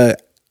the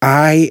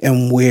I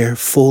am where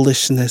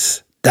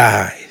foolishness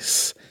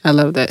dies. I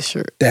love that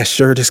shirt. That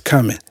shirt is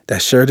coming.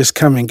 That shirt is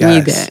coming,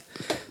 guys. Need that.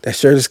 That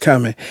shirt is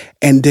coming.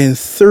 And then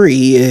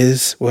 3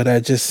 is what I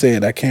just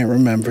said. I can't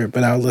remember it,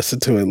 but I'll listen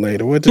to it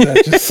later. What did I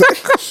just say?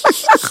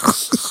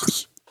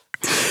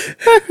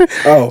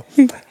 Oh,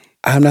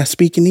 I'm not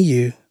speaking to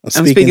you.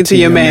 I'm speaking to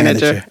your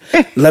manager.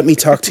 Let me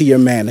talk to your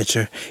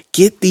manager.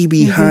 Get thee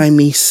behind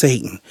me,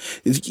 Satan.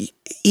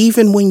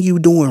 Even when you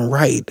doing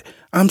right,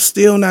 I'm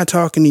still not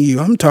talking to you.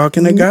 I'm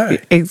talking to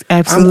God. Absolutely.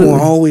 I'm going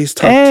to always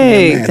talk to your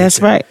manager. That's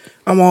right.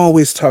 I'm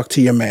always talk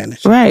to your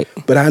manager. Right.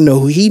 But I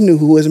know he knew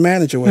who his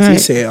manager was. Right. He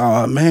said,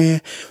 oh,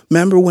 man,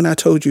 remember when I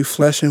told you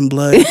flesh and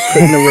blood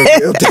couldn't have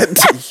revealed that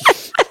to you?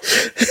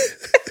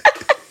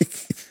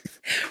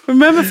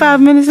 Remember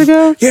 5 minutes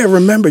ago? Yeah,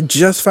 remember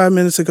just 5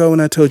 minutes ago when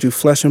I told you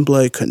flesh and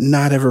blood could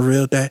not have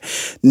revealed that?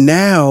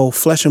 Now,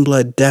 flesh and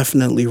blood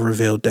definitely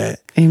revealed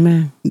that.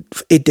 Amen.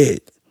 It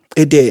did.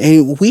 It did.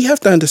 And we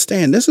have to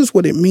understand, this is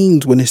what it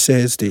means when it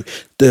says that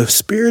the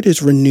spirit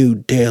is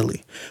renewed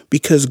daily,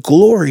 because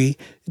glory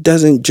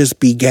doesn't just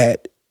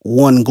beget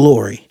one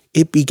glory.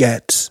 It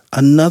begets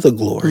another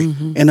glory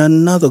and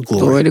another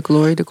glory. Glory to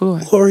glory to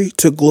glory. Glory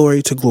to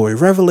glory to glory.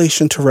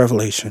 Revelation to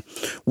revelation.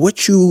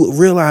 What you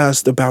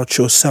realized about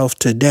yourself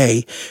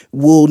today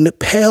will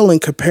pale in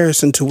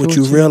comparison to what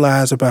you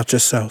realize about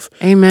yourself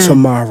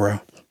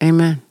tomorrow.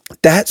 Amen.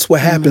 That's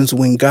what happens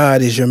when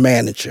God is your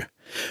manager.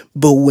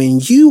 But when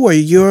you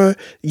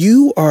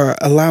are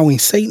allowing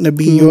Satan to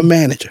be your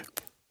manager,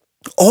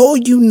 all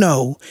you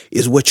know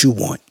is what you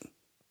want.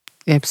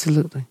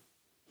 Absolutely.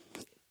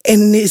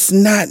 And it's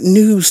not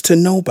news to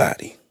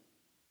nobody.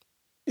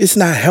 It's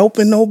not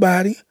helping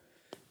nobody.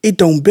 It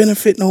don't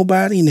benefit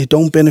nobody, and it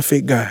don't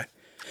benefit God.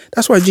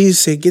 That's why Jesus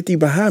said, get thee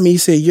behind me. He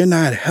said, you're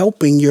not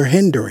helping, you're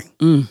hindering.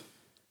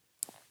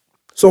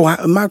 So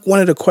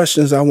one of the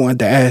questions I wanted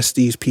to ask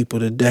these people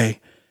today,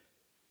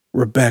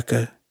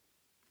 Rebecca,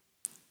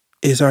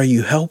 is, are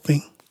you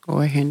helping?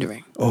 Or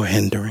hindering. Or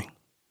hindering.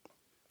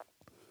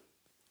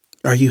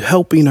 Are you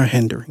helping or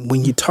hindering?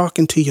 When you're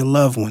talking to your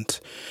loved ones,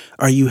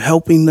 are you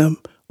helping them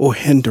or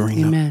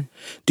hindering them?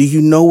 Do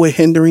you know what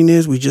hindering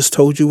is? We just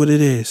told you what it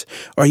is.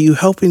 Are you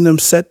helping them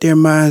set their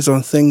minds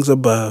on things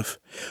above?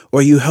 Or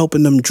are you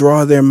helping them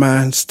draw their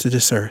minds to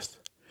this earth?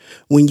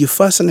 When you're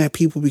fussing at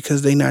people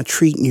because they're not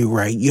treating you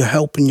right, you're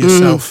helping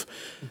yourself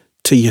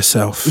to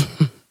yourself.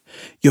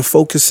 You're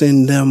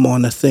focusing them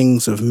on the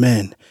things of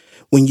men.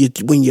 When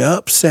you're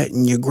upset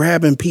and you're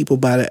grabbing people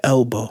by the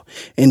elbow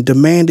and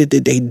demanded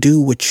that they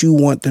do what you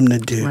want them to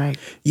do,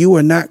 you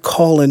are not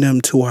calling them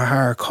to a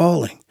higher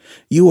calling.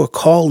 You are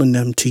calling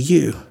them to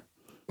you.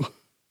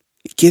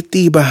 Get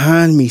thee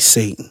behind me,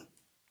 Satan.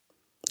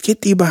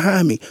 Get thee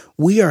behind me.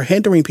 We are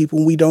hindering people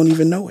and we don't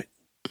even know it.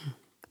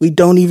 We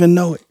don't even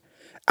know it.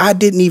 I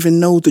didn't even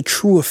know the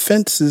true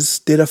offenses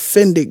that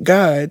offended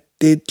God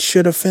that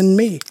should offend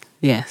me.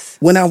 Yes.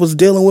 When I was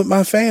dealing with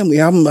my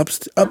family, I'm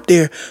up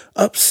there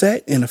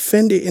upset and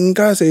offended. And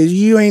God says,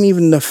 you ain't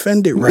even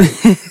offended right.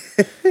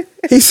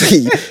 He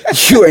said,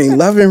 you ain't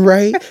loving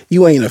right.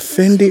 You ain't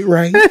offended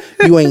right.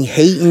 You ain't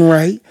hating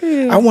right.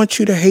 I want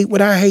you to hate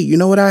what I hate. You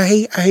know what I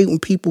hate? I hate when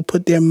people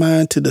put their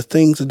mind to the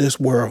things of this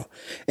world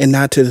and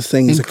not to the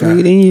things of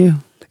God.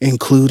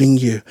 Including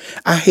you.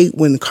 I hate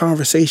when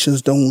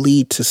conversations don't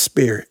lead to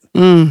spirit.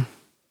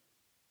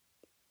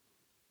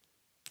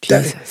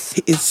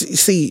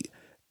 Jesus.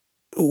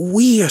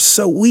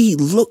 We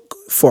look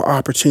for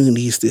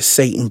opportunities that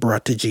Satan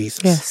brought to Jesus.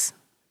 Yes.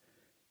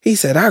 He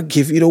said, I'll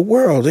give you the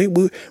world. He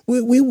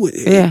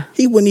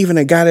wouldn't even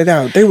have got it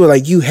out. They were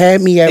like, you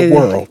had me at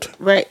world.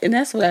 Right. And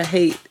that's what I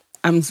hate.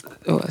 I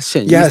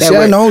shouldn't use that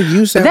word. No,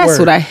 use that word. That's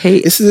what I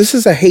hate. This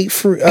is a hate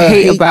for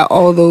hate about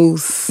all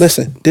those.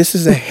 Listen, this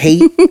is a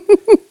hate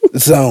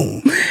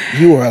zone.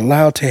 You are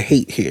allowed to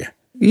hate here.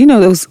 You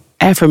know those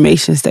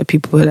affirmations that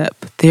people put up.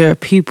 There are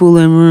people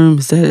in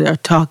rooms that are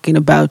talking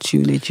about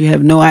you that you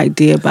have no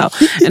idea about.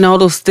 And all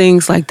those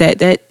things like that.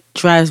 That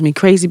drives me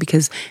crazy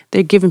because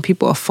they're giving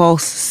people a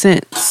false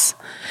sense.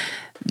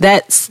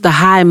 That's the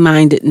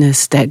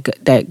high-mindedness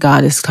that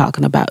God is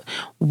talking about.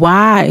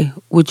 Why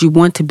would you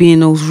want to be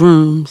in those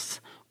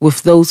rooms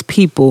with those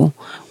people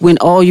when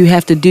all you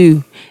have to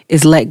do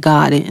is let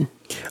God in?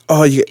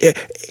 Oh,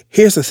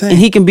 here's the thing. And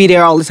he can be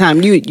there all the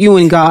time. You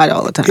and God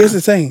all the time. Here's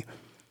the thing.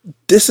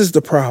 This is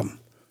the problem.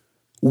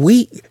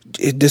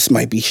 This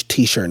might be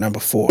T-shirt number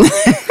 4.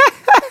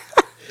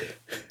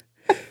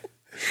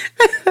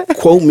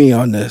 Quote me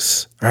on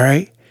this, all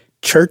right?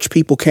 Church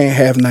people can't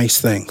have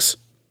nice things.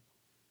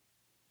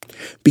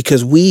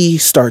 because we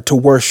start to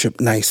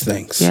worship nice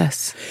things.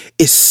 Yes.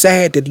 It's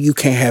sad that you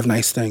can't have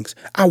nice things.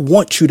 I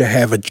want you to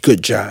have a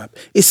good job.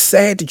 It's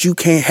sad that you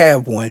can't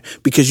have one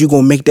because you're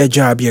going to make that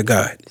job your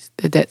God.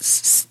 That's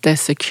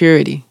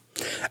security.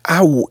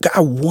 I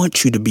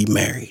want you to be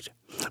married,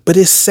 but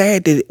it's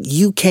sad that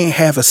you can't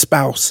have a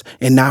spouse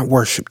and not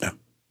worship them.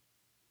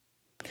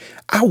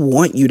 I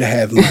want you to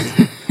have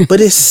money,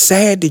 but it's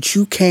sad that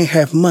you can't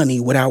have money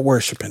without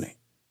worshiping it.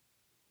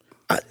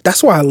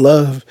 That's why I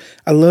love.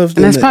 And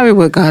that's probably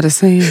what God is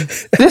saying.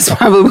 That's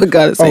probably what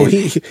God is saying.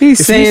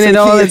 He's saying it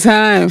all the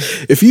time.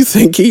 If you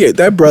think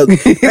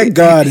that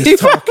God is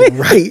talking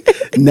right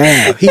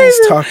now.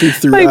 He's talking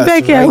through us.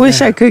 Becky, right I wish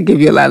now. I could give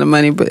you a lot of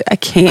money, but I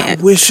can't.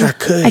 I wish I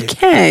could. I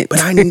can't.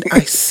 But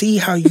I see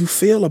how you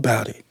feel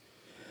about it.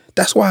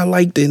 That's why I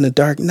liked In the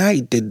Dark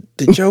Knight. The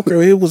Joker,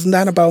 it was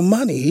not about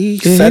money. He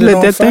set it lit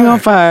on that fire. thing on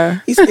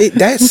fire.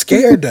 That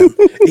scared them.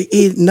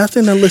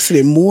 Nothing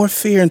elicited more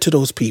fear into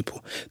those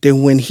people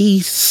than when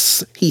he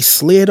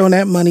slid on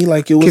that money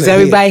like it was. Because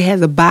everybody had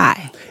to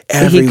buy.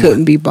 But he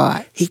couldn't be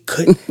bought. He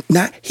couldn't.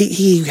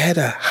 He had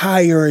a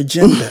higher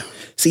agenda.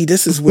 See,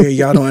 this is where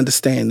y'all don't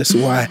understand. This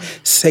is why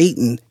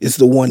Satan is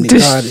the one that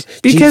God.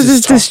 Because Jesus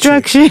it's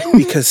destruction.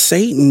 Because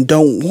Satan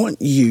don't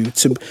want you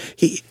to.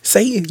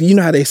 Satan, you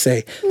know how they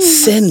say,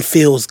 sin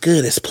feels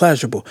good, it's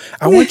pleasurable.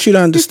 I want you to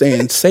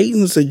understand,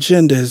 Satan's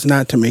agenda is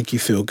not to make you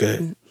feel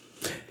good.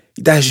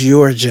 That's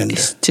your agenda.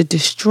 It's to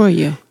destroy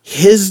you.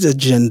 His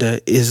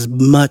agenda is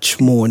much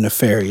more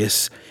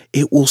nefarious.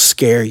 It will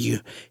scare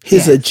you.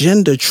 His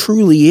agenda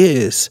truly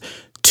is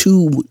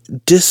to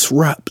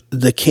disrupt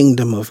the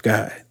kingdom of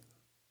God.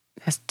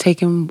 That's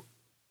taking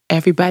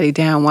everybody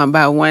down one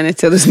by one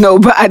until there's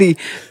nobody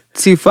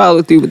to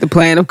follow through with the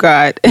plan of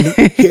God.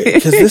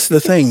 Because this is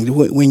the thing.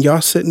 When y'all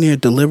sitting there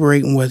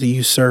deliberating whether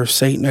you serve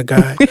Satan or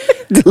God,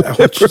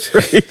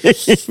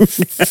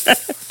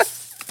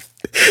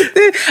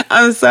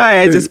 I'm sorry,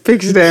 I just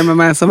pictured that in my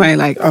mind. Somebody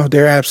like, oh,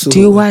 they're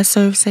absolutely. Do I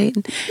serve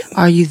Satan?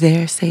 Are you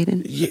there,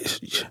 Satan? Yes.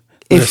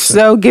 If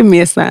so, give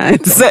me a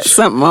sign. Set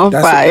something on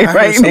fire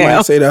right now.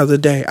 Somebody say the other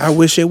day, I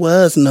wish it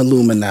was an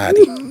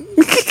Illuminati.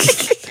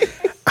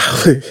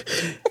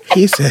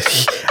 He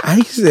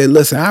said,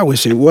 listen, I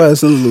wish it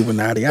was an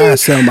Illuminati. I'd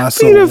sell my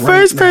soul. Be the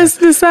first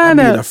person to sign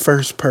up. Be the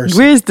first person.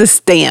 Where's the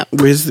stamp?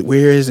 Where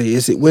is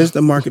it? Where's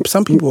the market?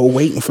 Some people are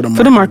waiting for the market.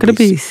 For the mark of the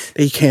beast.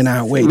 They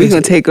cannot wait. We're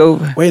going to take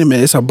over. Wait a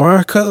minute. It's a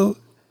barcode?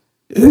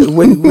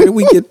 Where do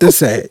we get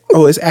this at?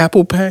 Oh, it's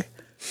Apple Pay?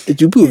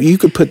 You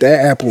could put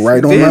that apple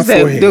right on my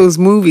forehead. Those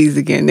movies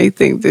again. They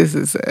think this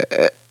is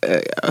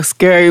a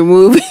scary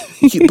movie.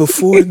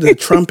 Before the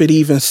trumpet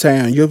even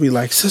sound, you'll be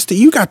like, sister,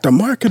 you got the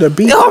mark of the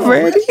beast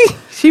already?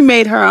 She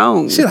made her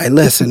own. She's like,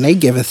 listen, they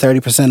giving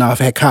 30%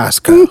 off at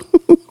Costco.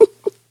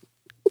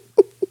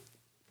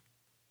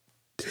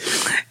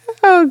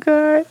 Oh,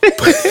 God. But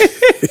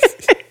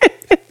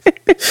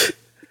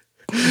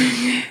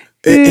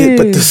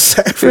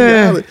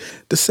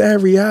the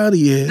sad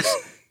reality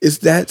is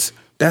that's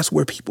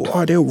where people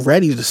are. They're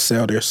ready to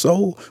sell their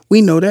soul.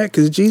 We know that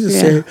because Jesus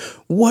said,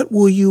 what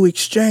will you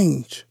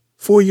exchange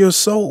for your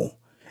soul?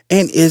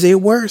 And is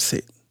it worth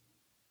it?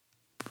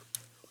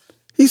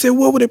 He said,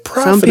 what would it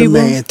profit a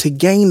man to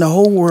gain the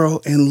whole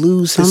world and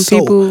lose his soul?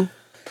 Some people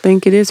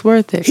think it is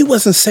worth it. He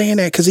wasn't saying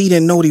that because he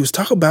didn't know what he was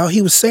talking about.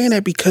 He was saying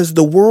that because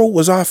the world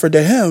was offered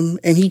to him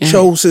and he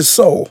chose his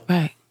soul.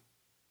 Right.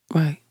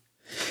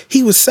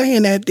 He was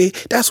saying that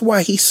that's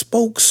why he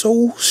spoke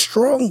so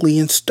strongly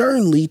and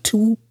sternly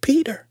to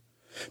Peter.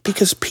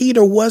 Because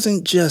Peter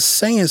wasn't just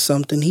saying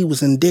something, he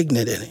was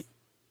indignant in it.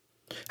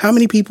 How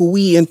many people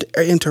we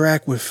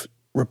interact with,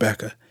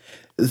 Rebecca?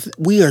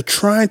 We are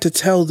trying to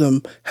tell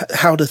them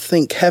how to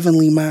think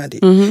heavenly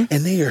minded. And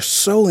they are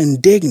so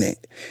indignant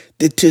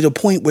to the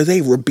point where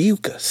they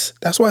rebuke us.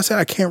 That's why I said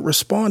I can't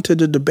respond to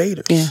the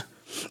debaters. Yeah.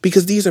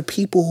 Because these are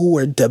people who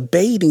are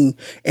debating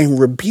and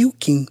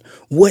rebuking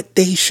what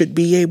they should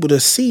be able to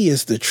see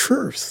as the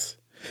truth.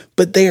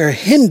 But they are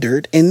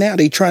hindered, and now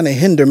they're trying to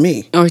hinder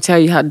me. Or tell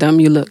you how dumb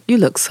you look. You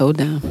look so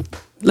dumb.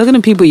 Look at the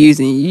people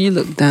using you. You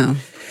look dumb.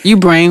 You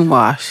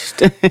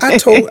brainwashed.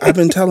 I've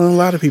been telling a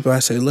lot of people, I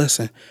say,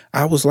 listen,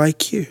 I was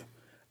like you.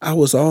 I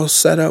was all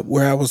set up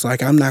where I was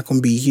like, I'm not going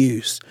to be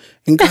used.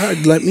 And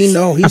God let me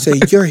know. He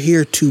said, you're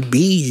here to be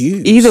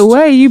used. Either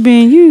way, you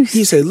being used.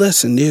 He said,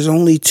 listen, there's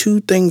only two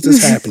things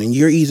that's happening.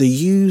 You're either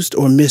used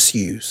or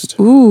misused.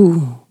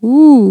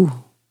 Ooh.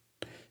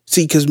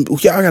 See, because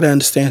y'all got to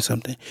understand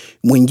something.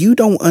 When you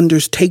don't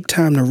take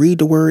time to read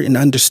the word and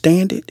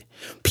understand it,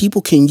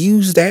 people can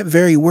use that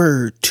very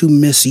word to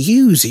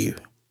misuse you.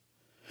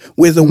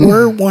 Where the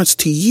word wants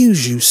to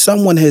use you,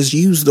 someone has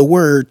used the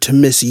word to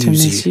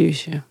misuse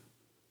you.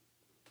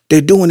 They're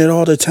doing it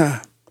all the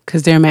time.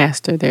 Because they're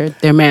master,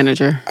 they're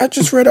manager. I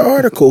just read an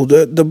article.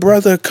 The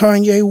brother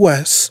Kanye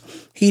West,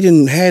 he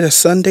had a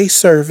Sunday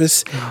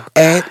service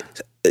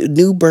at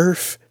New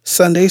Birth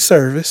Sunday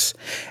service,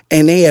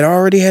 and they had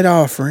already had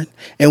offering.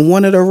 And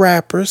one of the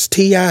rappers,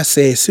 T.I.,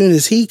 said as soon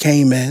as he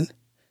came in,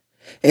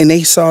 and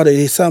they saw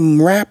that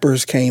some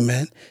rappers came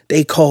in,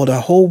 they called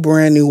a whole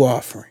brand new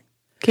offering.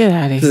 Get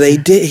out of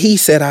here. He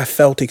said, I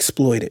felt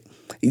exploited.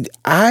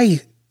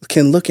 I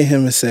can look at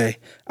him and say,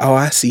 oh,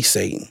 I see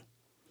Satan.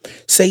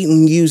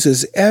 Satan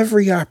uses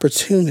every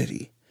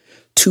opportunity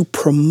to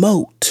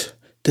promote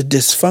the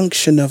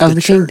dysfunction of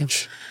the church. Kingdom.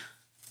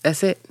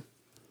 That's it.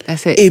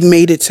 It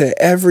made it to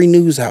every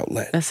news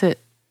outlet. That's it.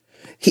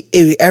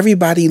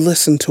 Everybody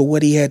listened to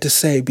what he had to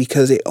say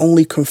because it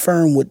only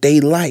confirmed what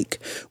they like,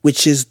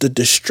 which is the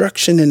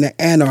destruction and the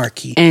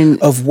anarchy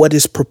of what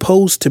is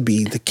proposed to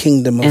be the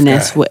kingdom of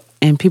God.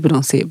 And people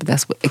don't see it, but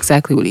that's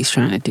exactly what he's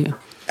trying to do.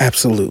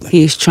 Absolutely.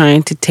 He's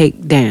trying to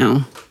take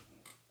down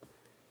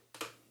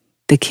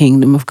the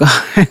kingdom of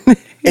God.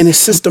 And it's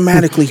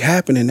systematically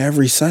happening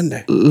every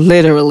Sunday.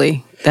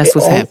 Literally. That's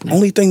what's happening.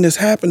 Only thing that's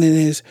happening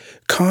is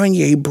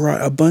Kanye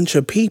brought a bunch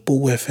of people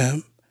with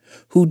him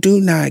who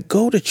do not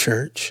go to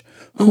church,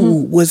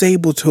 who was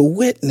able to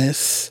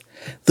witness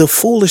the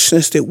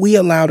foolishness that we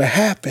allow to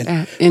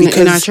happen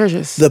in our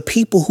churches. The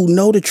people who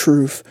know the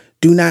truth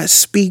do not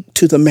speak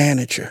to the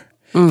manager.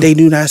 They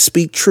do not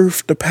speak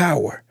truth to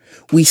power.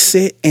 We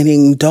sit and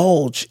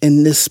indulge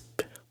in this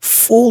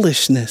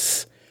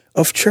foolishness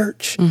of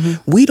church.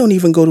 We don't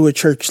even go to a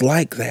church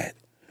like that.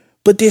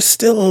 But there's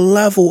still a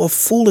level of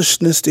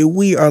foolishness that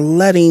we are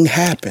letting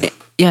happen.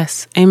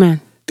 Yes. Amen.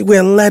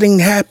 We're letting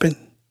happen.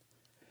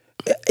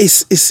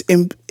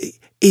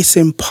 It's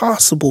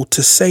impossible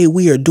to say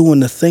we are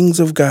doing the things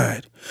of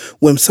God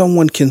when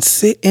someone can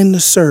sit in the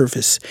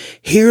service,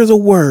 hear the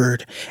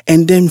word,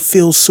 and then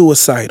feel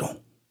suicidal.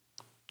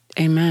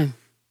 Amen.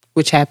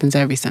 Which happens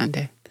every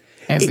Sunday.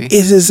 It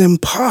is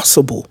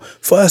impossible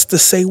for us to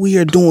say we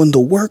are doing the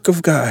work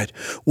of God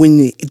when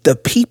the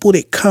people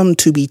that come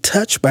to be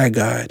touched by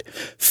God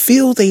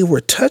feel they were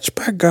touched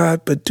by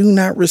God but do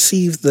not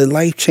receive the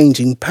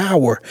life-changing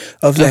power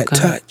of that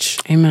touch.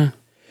 Amen.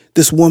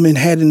 This woman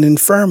had an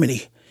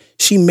infirmity.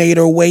 She made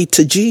her way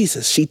to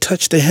Jesus. She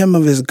touched the hem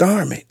of his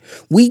garment.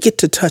 We get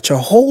to touch a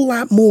whole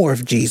lot more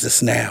of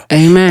Jesus now.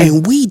 Amen.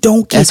 And we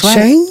don't get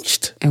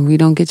changed. And we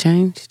don't get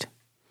changed.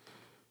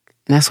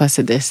 And that's why I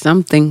said there's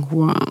something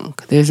wrong.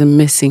 There's a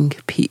missing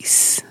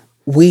piece.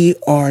 We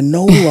are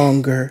no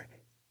longer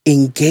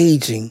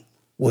engaging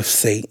with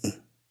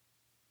Satan.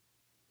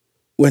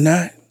 We're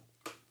not.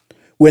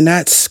 We're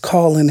not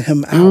calling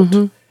him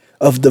out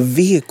of the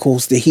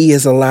vehicles that he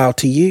is allowed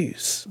to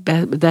use.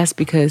 But that's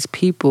because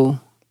people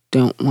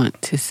don't want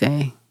to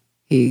say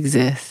he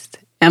exists.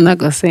 I'm not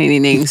going to say any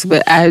names,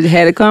 but I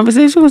had a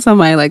conversation with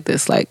somebody like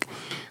this. Like,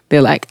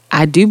 they're like,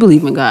 I do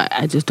believe in God.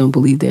 I just don't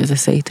believe there's a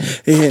Satan.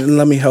 And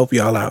let me help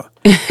y'all out.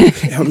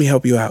 Help me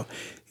help you out.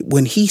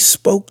 When he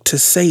spoke to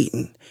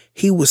Satan,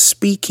 he was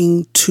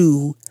speaking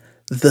to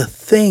the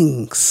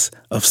things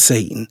of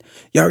Satan.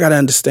 Y'all got to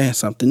understand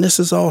something. This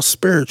is all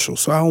spiritual,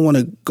 so I don't want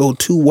to go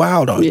too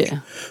wild on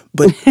you.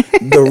 But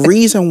the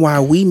reason why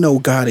we know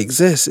God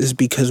exists is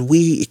because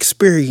we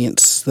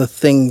experience the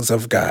things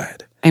of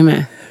God.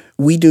 Amen.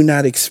 We do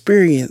not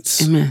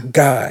experience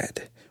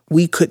God.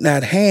 We could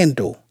not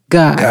handle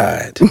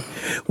God.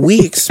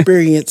 We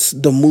experience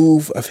the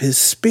move of his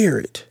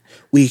spirit.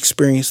 We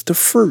experience the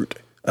fruit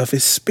of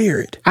his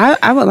spirit.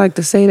 I would like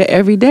to say that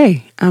every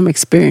day I'm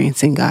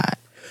experiencing God.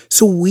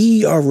 So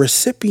we are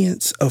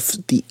recipients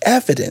of the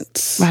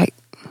evidence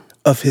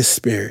of his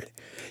spirit.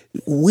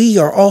 We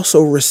are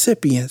also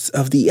recipients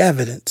of the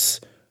evidence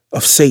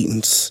of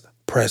Satan's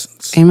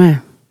presence.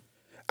 Amen.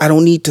 I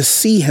don't need to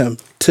see him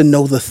to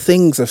know the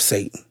things of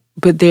Satan.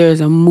 But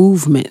there's a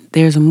movement.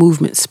 There's a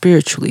movement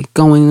spiritually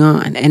going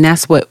on. And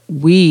that's what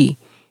we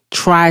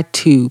try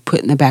to put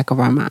in the back of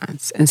our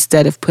minds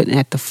instead of putting it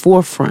at the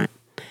forefront.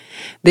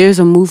 There's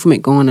a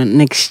movement going on,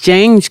 an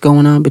exchange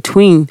going on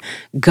between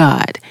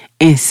God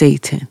and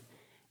Satan.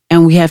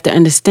 And we have to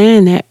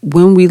understand that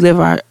when we live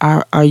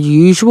our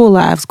usual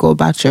lives, go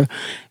about your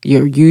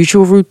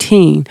usual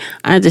routine,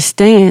 I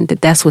understand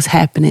that that's what's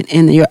happening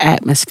in your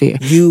atmosphere.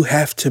 You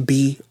have to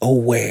be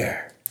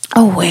aware.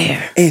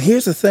 Aware. And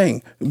here's the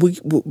thing: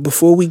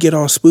 before we get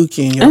all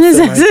spooky and y'all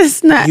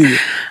feel like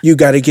you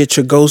got to get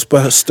your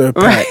Ghostbuster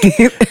pack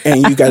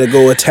and you got to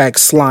go attack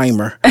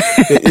Slimer.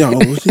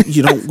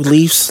 You don't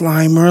leave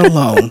Slimer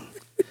alone.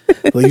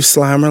 Leave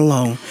Slimer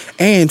alone,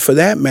 and for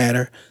that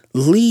matter,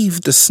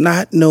 leave the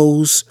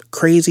snot-nosed,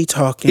 crazy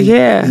talking,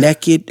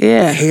 naked,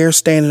 hair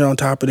standing on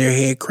top of their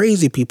head,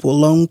 crazy people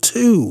alone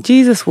too.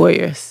 Jesus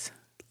warriors.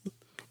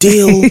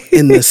 Deal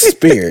in the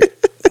spirit.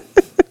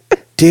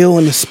 Deal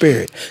in the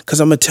spirit. Because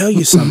I'm going to tell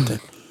you something.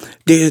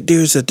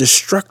 There's a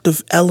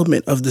destructive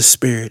element of the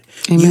spirit.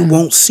 Amen. You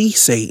won't see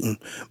Satan.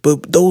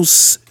 But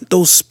those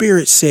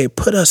spirits said,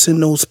 put us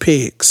in those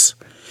pigs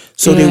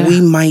so that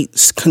we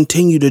might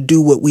continue to do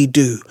what we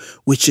do,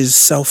 which is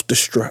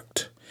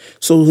self-destruct.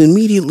 So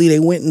immediately they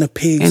went in the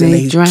pigs and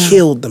they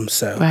killed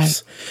themselves.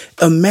 Right.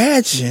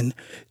 Imagine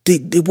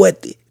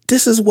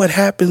this is what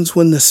happens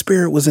when the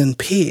spirit was in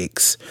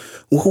pigs.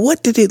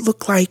 What did it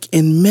look like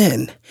in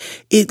men?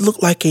 It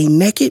looked like a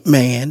naked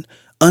man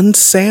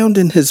unsound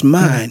in his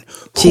mind,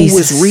 who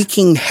was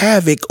wreaking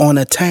havoc on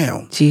a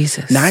town.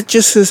 Jesus. Not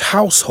just his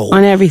household.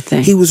 On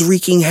everything. He was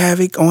wreaking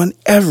havoc on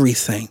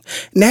everything.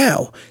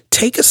 Now,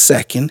 take a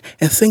second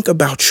and think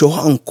about your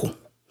uncle.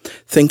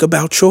 Think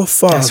about your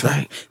father. That's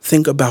right.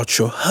 Think about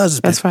your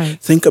husband. That's right.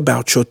 Think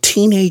about your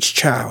teenage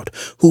child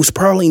who's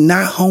probably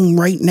not home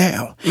right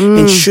now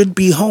and should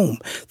be home.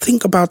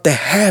 Think about the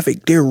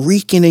havoc they're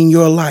wreaking in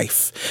your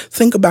life.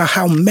 Think about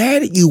how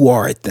mad you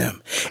are at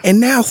them. And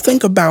now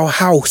think about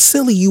how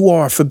silly you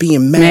are for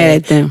being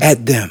mad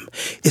at them.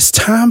 It's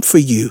time for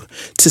you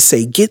to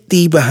say, get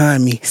thee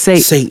behind me,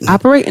 Satan.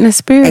 Operate in the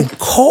spirit. And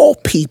call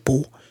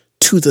people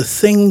to the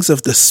things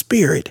of the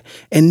spirit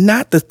and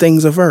not the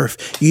things of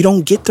earth. You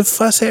don't get to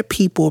fuss at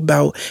people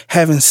about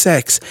having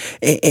sex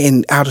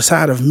and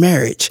outside of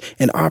marriage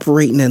and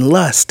operating in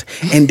lust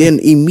and then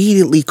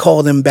immediately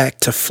call them back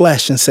to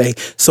flesh and say,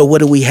 so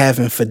what are we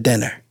having for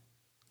dinner?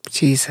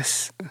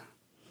 Jesus.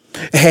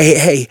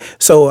 Hey.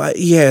 So,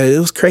 it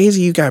was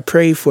crazy you got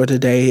prayed for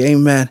today.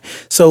 Amen.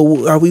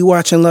 So are we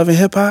watching Love and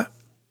Hip Hop?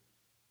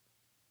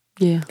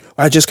 Yeah.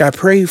 I just got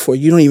prayed for.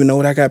 You don't even know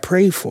what I got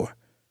prayed for.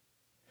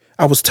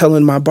 I was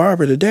telling my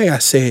barber today, I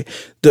said,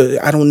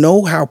 I don't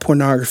know how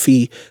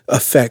pornography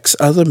affects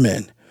other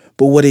men,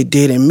 but what it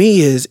did in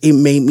me is it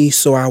made me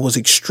so I was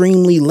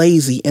extremely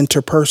lazy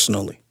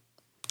interpersonally.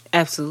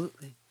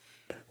 Absolutely.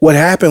 What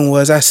happened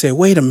was I said,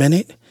 wait a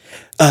minute.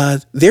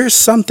 There's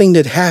something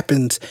that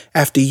happens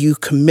after you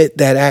commit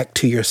that act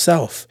to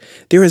yourself.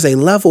 There is a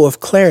level of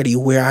clarity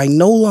where I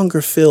no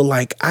longer feel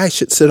like I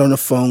should sit on the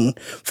phone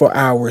for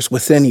hours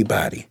with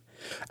anybody.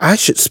 I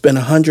should spend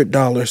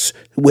 $100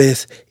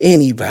 with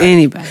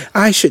anybody.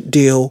 I should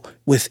deal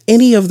with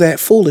any of that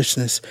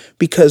foolishness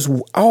because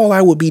all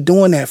I would be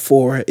doing that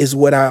for is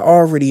what I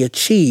already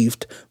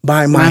achieved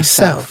by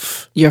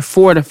myself. You're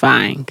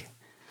fortifying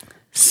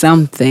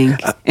something.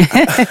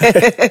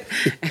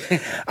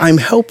 I'm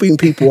helping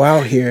people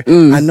out here.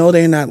 I know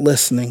they're not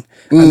listening.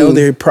 I know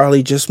they're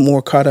probably just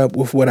more caught up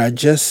with what I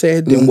just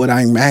said than what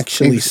I'm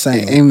actually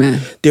saying.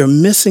 Amen. They're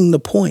missing the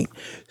point.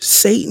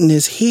 Satan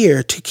is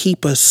here to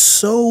keep us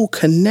so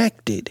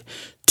connected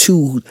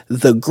to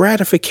the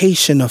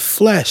gratification of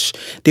flesh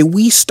that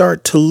we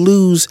start to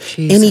lose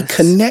any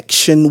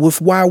connection with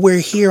why we're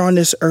here on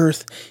this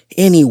earth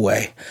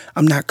anyway.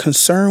 I'm not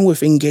concerned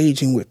with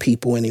engaging with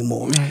people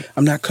anymore. Right.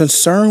 I'm not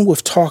concerned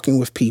with talking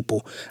with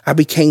people. I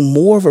became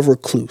more of a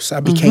recluse. I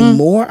became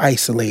more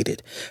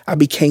isolated. I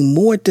became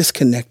more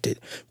disconnected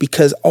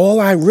because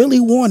all I really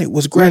wanted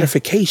was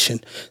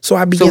gratification. So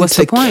I began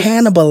to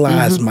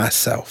cannibalize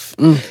myself.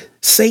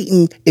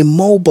 Satan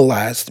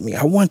immobilized me.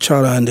 I want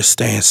y'all to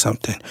understand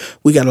something.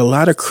 We got a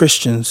lot of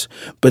Christians,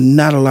 but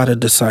not a lot of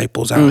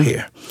disciples out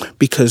here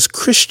because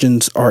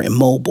Christians are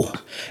immobile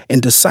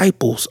and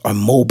disciples are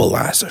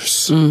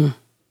mobilizers.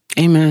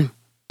 Amen.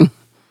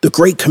 The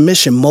Great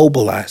Commission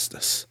mobilized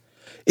us.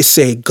 It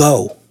said,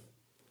 go.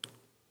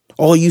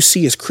 All you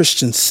see is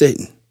Christians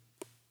sitting.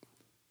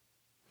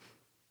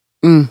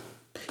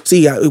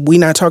 See, we're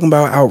not talking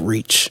about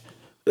outreach.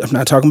 I'm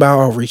not talking about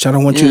outreach. I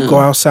don't want you to go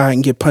outside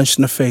and get punched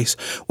in the face.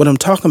 What I'm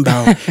talking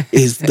about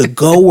is the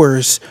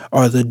goers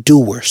are the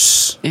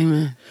doers.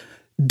 Amen.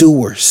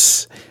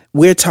 Doers.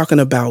 We're talking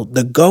about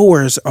the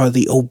goers are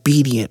the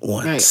obedient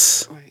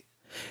ones. Right.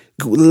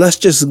 Let's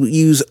just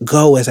use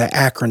GO as an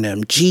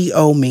acronym.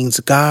 GO means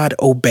God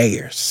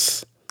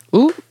obeyers.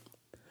 Ooh.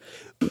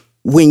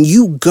 When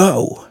you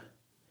go,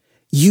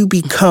 you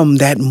become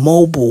that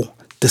mobile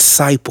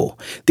disciple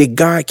that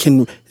God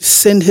can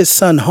send his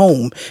son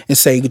home and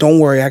say, don't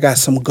worry, I got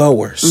some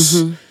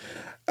goers.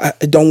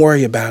 Don't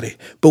worry about it.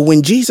 But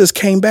when Jesus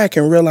came back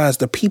and realized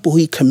the people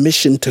he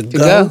commissioned to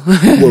go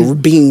were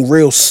being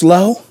real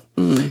slow,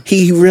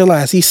 he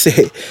realized, he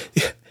said,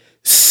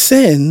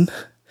 sin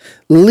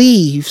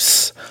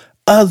leaves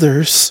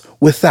others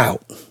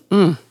without.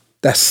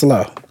 That's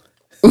slow.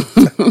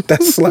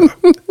 That's slow.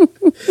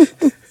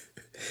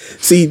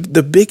 See,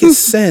 the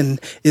biggest sin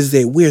is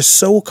that we're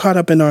so caught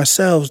up in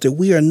ourselves that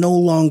we are no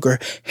longer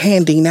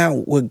handing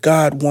out what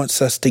God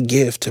wants us to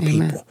give to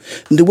people.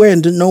 We're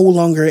no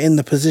longer in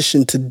the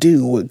position to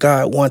do what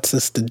God wants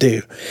us to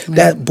do.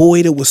 That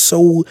boy that was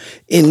so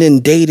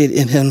inundated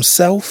in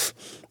himself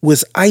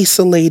was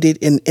isolated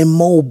and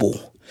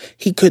immobile.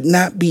 He could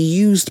not be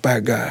used by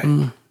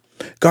God.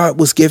 God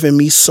was giving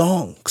me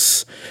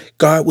songs.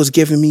 God was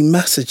giving me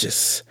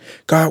messages.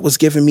 God was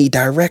giving me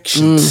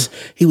directions.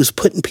 He was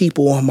putting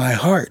people on my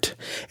heart.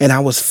 And I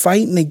was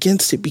fighting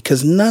against it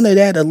because none of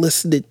that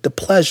elicited the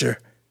pleasure.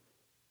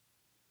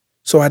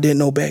 So I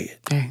didn't obey it.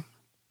 Okay.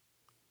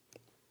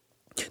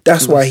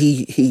 That's why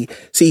he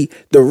see,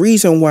 the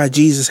reason why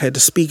Jesus had to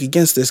speak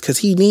against this, because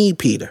he need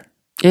Peter.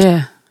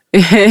 Yeah.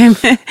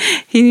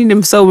 He need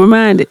him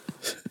sober-minded.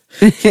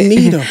 He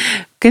need him.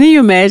 Can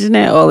you imagine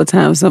that all the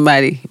time?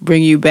 Somebody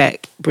bring you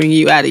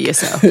out of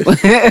yourself.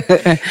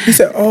 He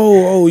said,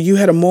 oh, you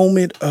had a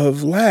moment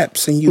of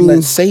lapse and you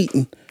let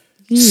Satan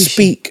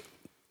speak.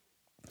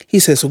 He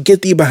said, so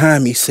get thee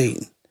behind me,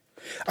 Satan.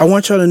 I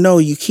want y'all to know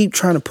you keep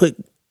trying to put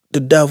the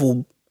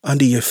devil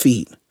under your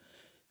feet.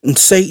 And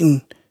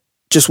Satan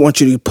just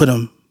want you to put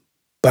them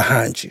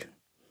behind you.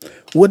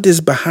 What does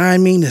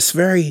behind mean? It's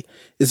very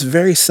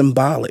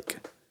symbolic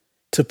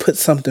to put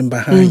something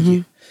behind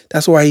you.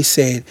 That's why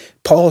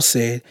Paul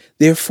said,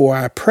 therefore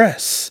I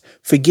press,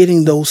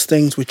 forgetting those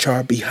things which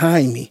are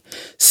behind me.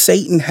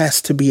 Satan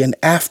has to be an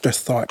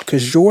afterthought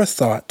because your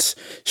thoughts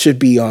should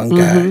be on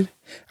God.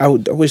 I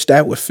wish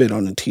that would fit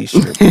on a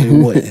t-shirt, but it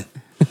wouldn't.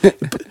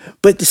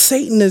 But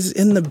Satan is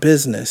in the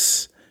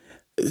business,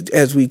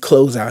 as we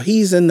close out,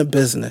 he's in the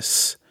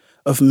business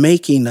of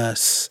making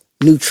us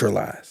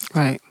neutralized.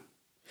 Right.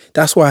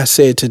 That's why I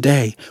said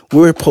today,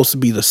 we're supposed to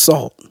be the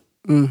salt.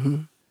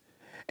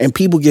 And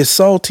people get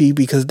salty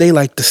because they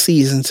like the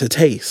season to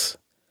taste.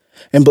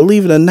 And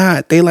believe it or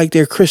not, they like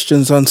their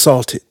Christians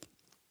unsalted.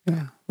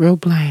 Yeah, real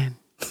bland.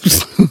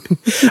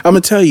 I'm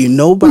going to tell you,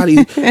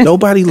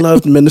 nobody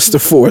loved Minister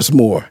Forrest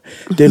more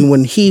than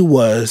when he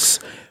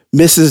was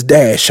Mrs.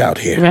 Dash out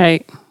here.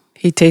 Right.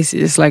 He tasted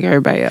just like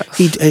everybody else.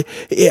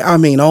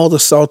 All the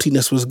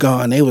saltiness was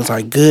gone. They was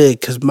like, good,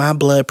 because my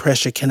blood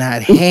pressure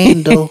cannot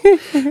handle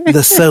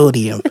the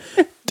sodium.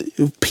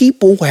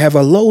 People have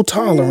a low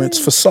tolerance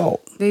for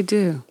salt. They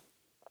do.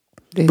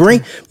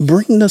 Bring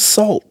the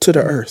salt to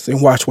the earth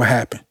and watch what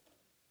happens.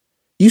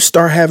 You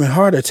start having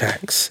heart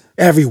attacks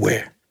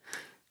everywhere.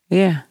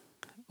 Yeah.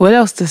 What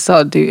else does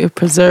salt do? It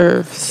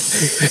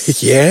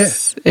preserves. Yeah.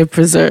 It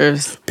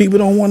preserves. People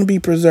don't want to be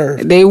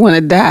preserved. They want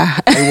to die.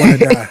 They want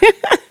to die.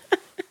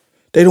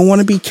 They don't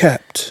want to be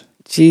kept.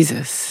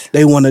 Jesus.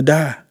 They want to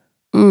die.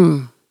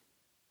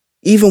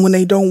 Even when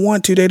they don't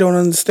want to, they don't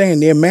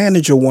understand. Their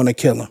manager want to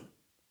kill them.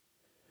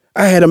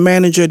 I had a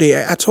manager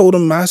there. I told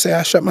him, I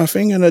shut my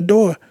finger in the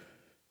door.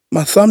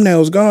 My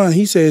thumbnail's gone.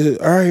 He says,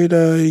 all right,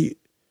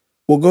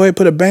 well, go ahead and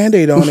put a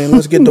Band-Aid on it and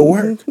let's get to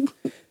work.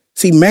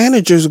 See,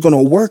 managers are going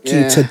to work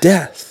you to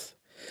death.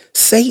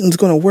 Satan's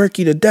going to work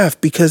you to death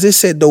because it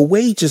said the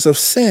wages of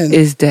sin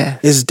is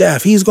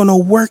death. He's going to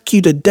work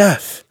you to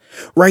death.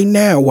 Right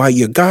now, while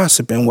you're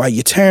gossiping, while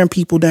you're tearing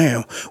people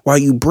down, while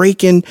you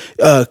breaking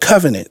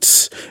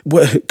covenants,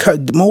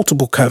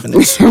 multiple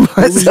covenants,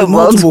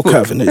 multiple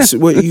covenants.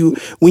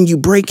 When you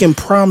breaking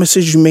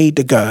promises you made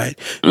to God,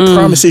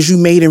 promises you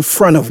made in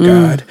front of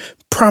God,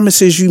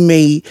 promises you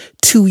made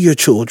to your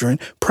children,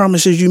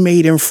 promises you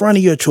made in front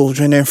of your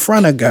children, in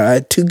front of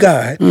God, to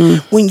God,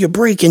 when you're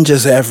breaking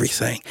just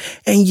everything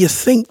and you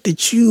think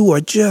that you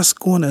are just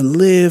going to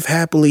live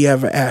happily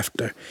ever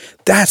after.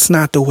 That's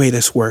not the way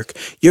this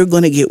works. You're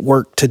going to get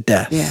worked to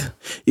death. Yeah.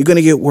 You're going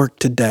to get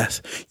worked to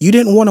death. You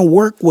didn't want to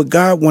work what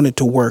God wanted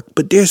to work,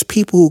 but there's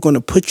people who are going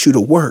to put you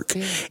to work.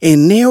 Yeah.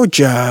 And their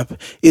job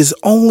is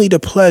only to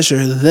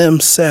pleasure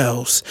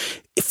themselves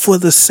for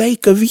the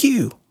sake of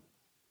you.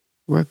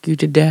 Work you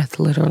to death,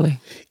 literally.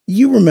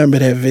 You remember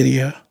that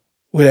video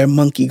where that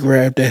monkey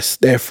grabbed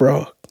that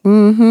frog?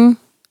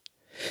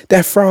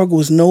 That frog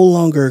was no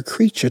longer a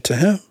creature to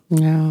him.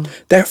 No.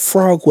 That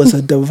frog was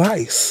a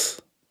device.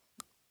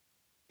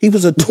 He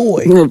was a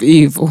toy. Of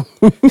evil.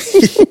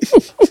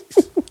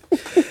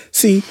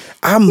 See,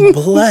 I'm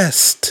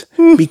blessed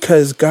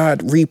because God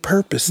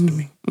repurposed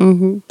me.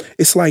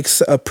 It's like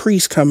a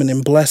priest coming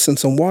and blessing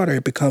some water.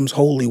 It becomes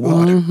holy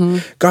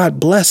water. God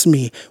bless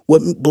me.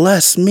 What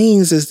bless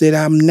means is that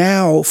I'm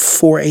now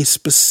for a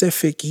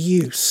specific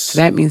use.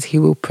 That means he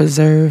will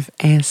preserve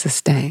and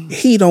sustain.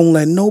 He don't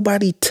let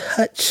nobody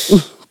touch.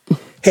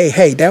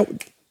 Hey,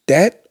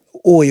 that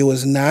oil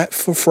is not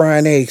for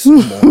frying eggs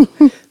no more.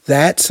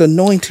 That's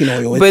anointing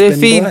oil. But if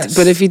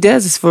he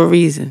does, it's for a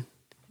reason.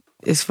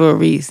 It's for a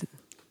reason.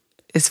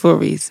 It's for a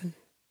reason.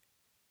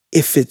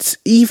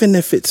 Even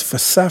if it's for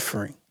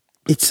suffering,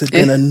 it's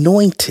been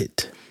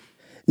anointed.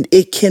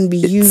 It can be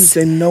used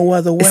in no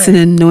other way. It's an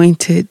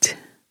anointed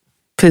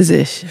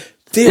position.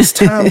 There's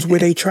times where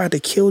they tried to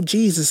kill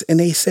Jesus and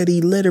they said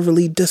he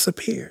literally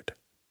disappeared.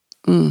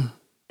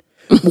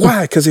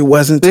 Why? Because it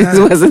wasn't time.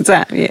 It wasn't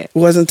time, yeah. It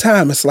wasn't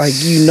time. It's like,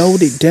 you know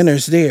that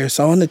dinner's there. It's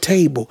on the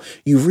table.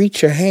 You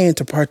reach your hand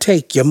to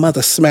partake. Your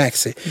mother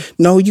smacks it.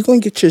 No, you're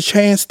going to get your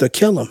chance to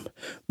kill him,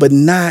 but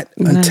not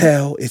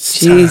until it's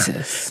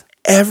Jesus. Time.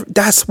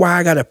 That's why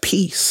I got a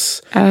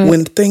peace.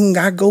 When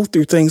I go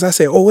through things, I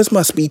say, oh, it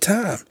must be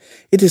time.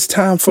 It is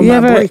time for my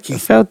breaking. You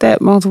felt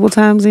that multiple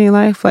times in your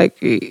life? Like,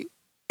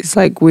 it's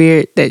like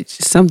weird that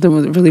something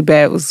was really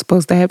bad was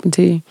supposed to happen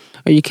to you,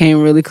 or you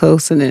came really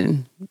close and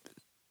then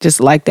just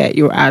like that,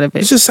 you were out of it.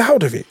 It's just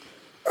out of it.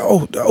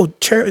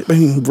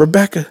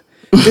 Rebecca,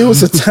 there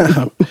was a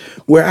time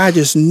where I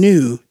just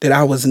knew that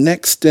I was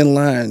next in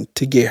line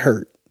to get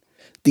hurt.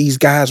 These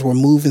guys were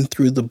moving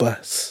through the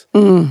bus.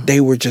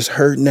 They were just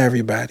hurting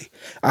everybody.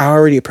 I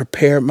already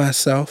prepared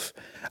myself.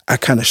 I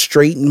kind of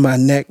straightened my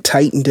neck,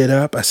 tightened it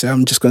up. I said,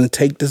 I'm just going to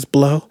take this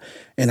blow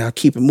and I'll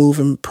keep it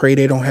moving. Pray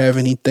they don't have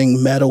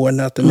anything metal or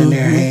nothing in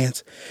their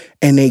hands.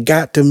 And they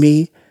got to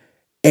me.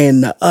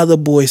 And the other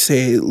boy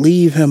said,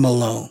 leave him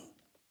alone.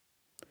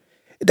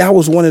 That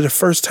was one of the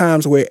first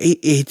times where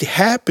it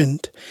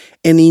happened.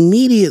 And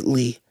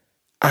immediately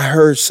I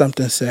heard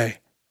something say,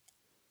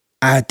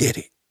 I did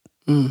it.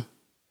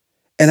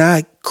 And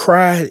I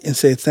cried and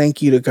said,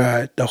 thank you to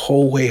God the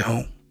whole way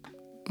home.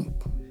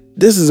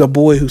 this is a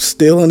boy who's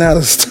stealing out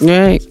of stuff.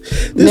 Right.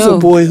 This is a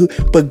boy who,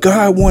 but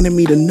God wanted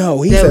me to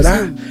know. He said,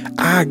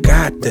 I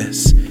got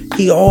this.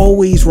 He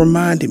always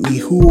reminded me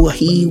who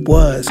he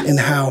was and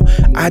how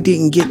I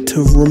didn't get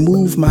to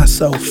remove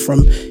myself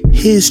from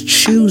his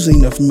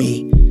choosing of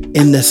me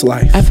in this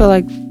life. I feel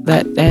like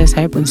that has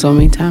happened so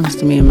many times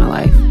to me in my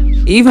life.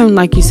 Even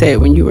like you said,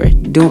 when you were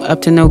doing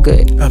up to no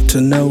good. Up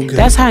to no good.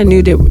 That's how I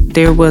knew that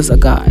there was a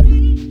God.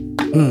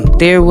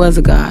 There was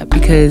a God,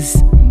 because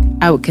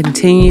I would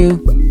continue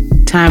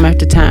time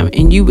after time,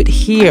 and you would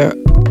hear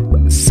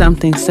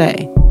something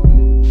say,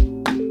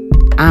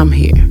 I'm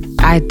here.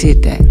 I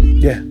did that.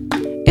 Yeah.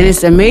 And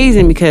it's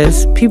amazing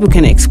because people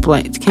can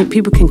explain,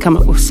 people can come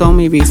up with so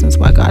many reasons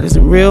why God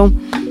isn't real.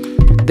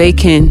 They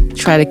can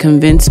try to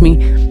convince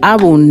me. I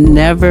will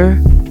never,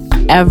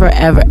 ever,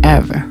 ever,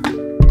 ever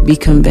be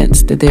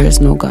convinced that there is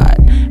no God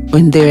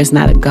when there is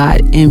not a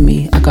God in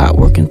me, a God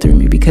working through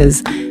me,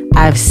 because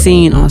I've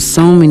seen on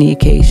so many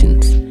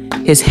occasions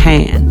his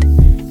hand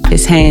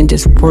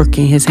just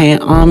working, his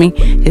hand on me,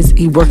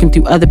 he working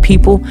through other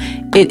people.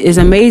 It is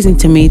amazing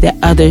to me that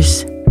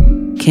others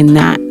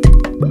cannot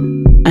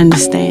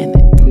understand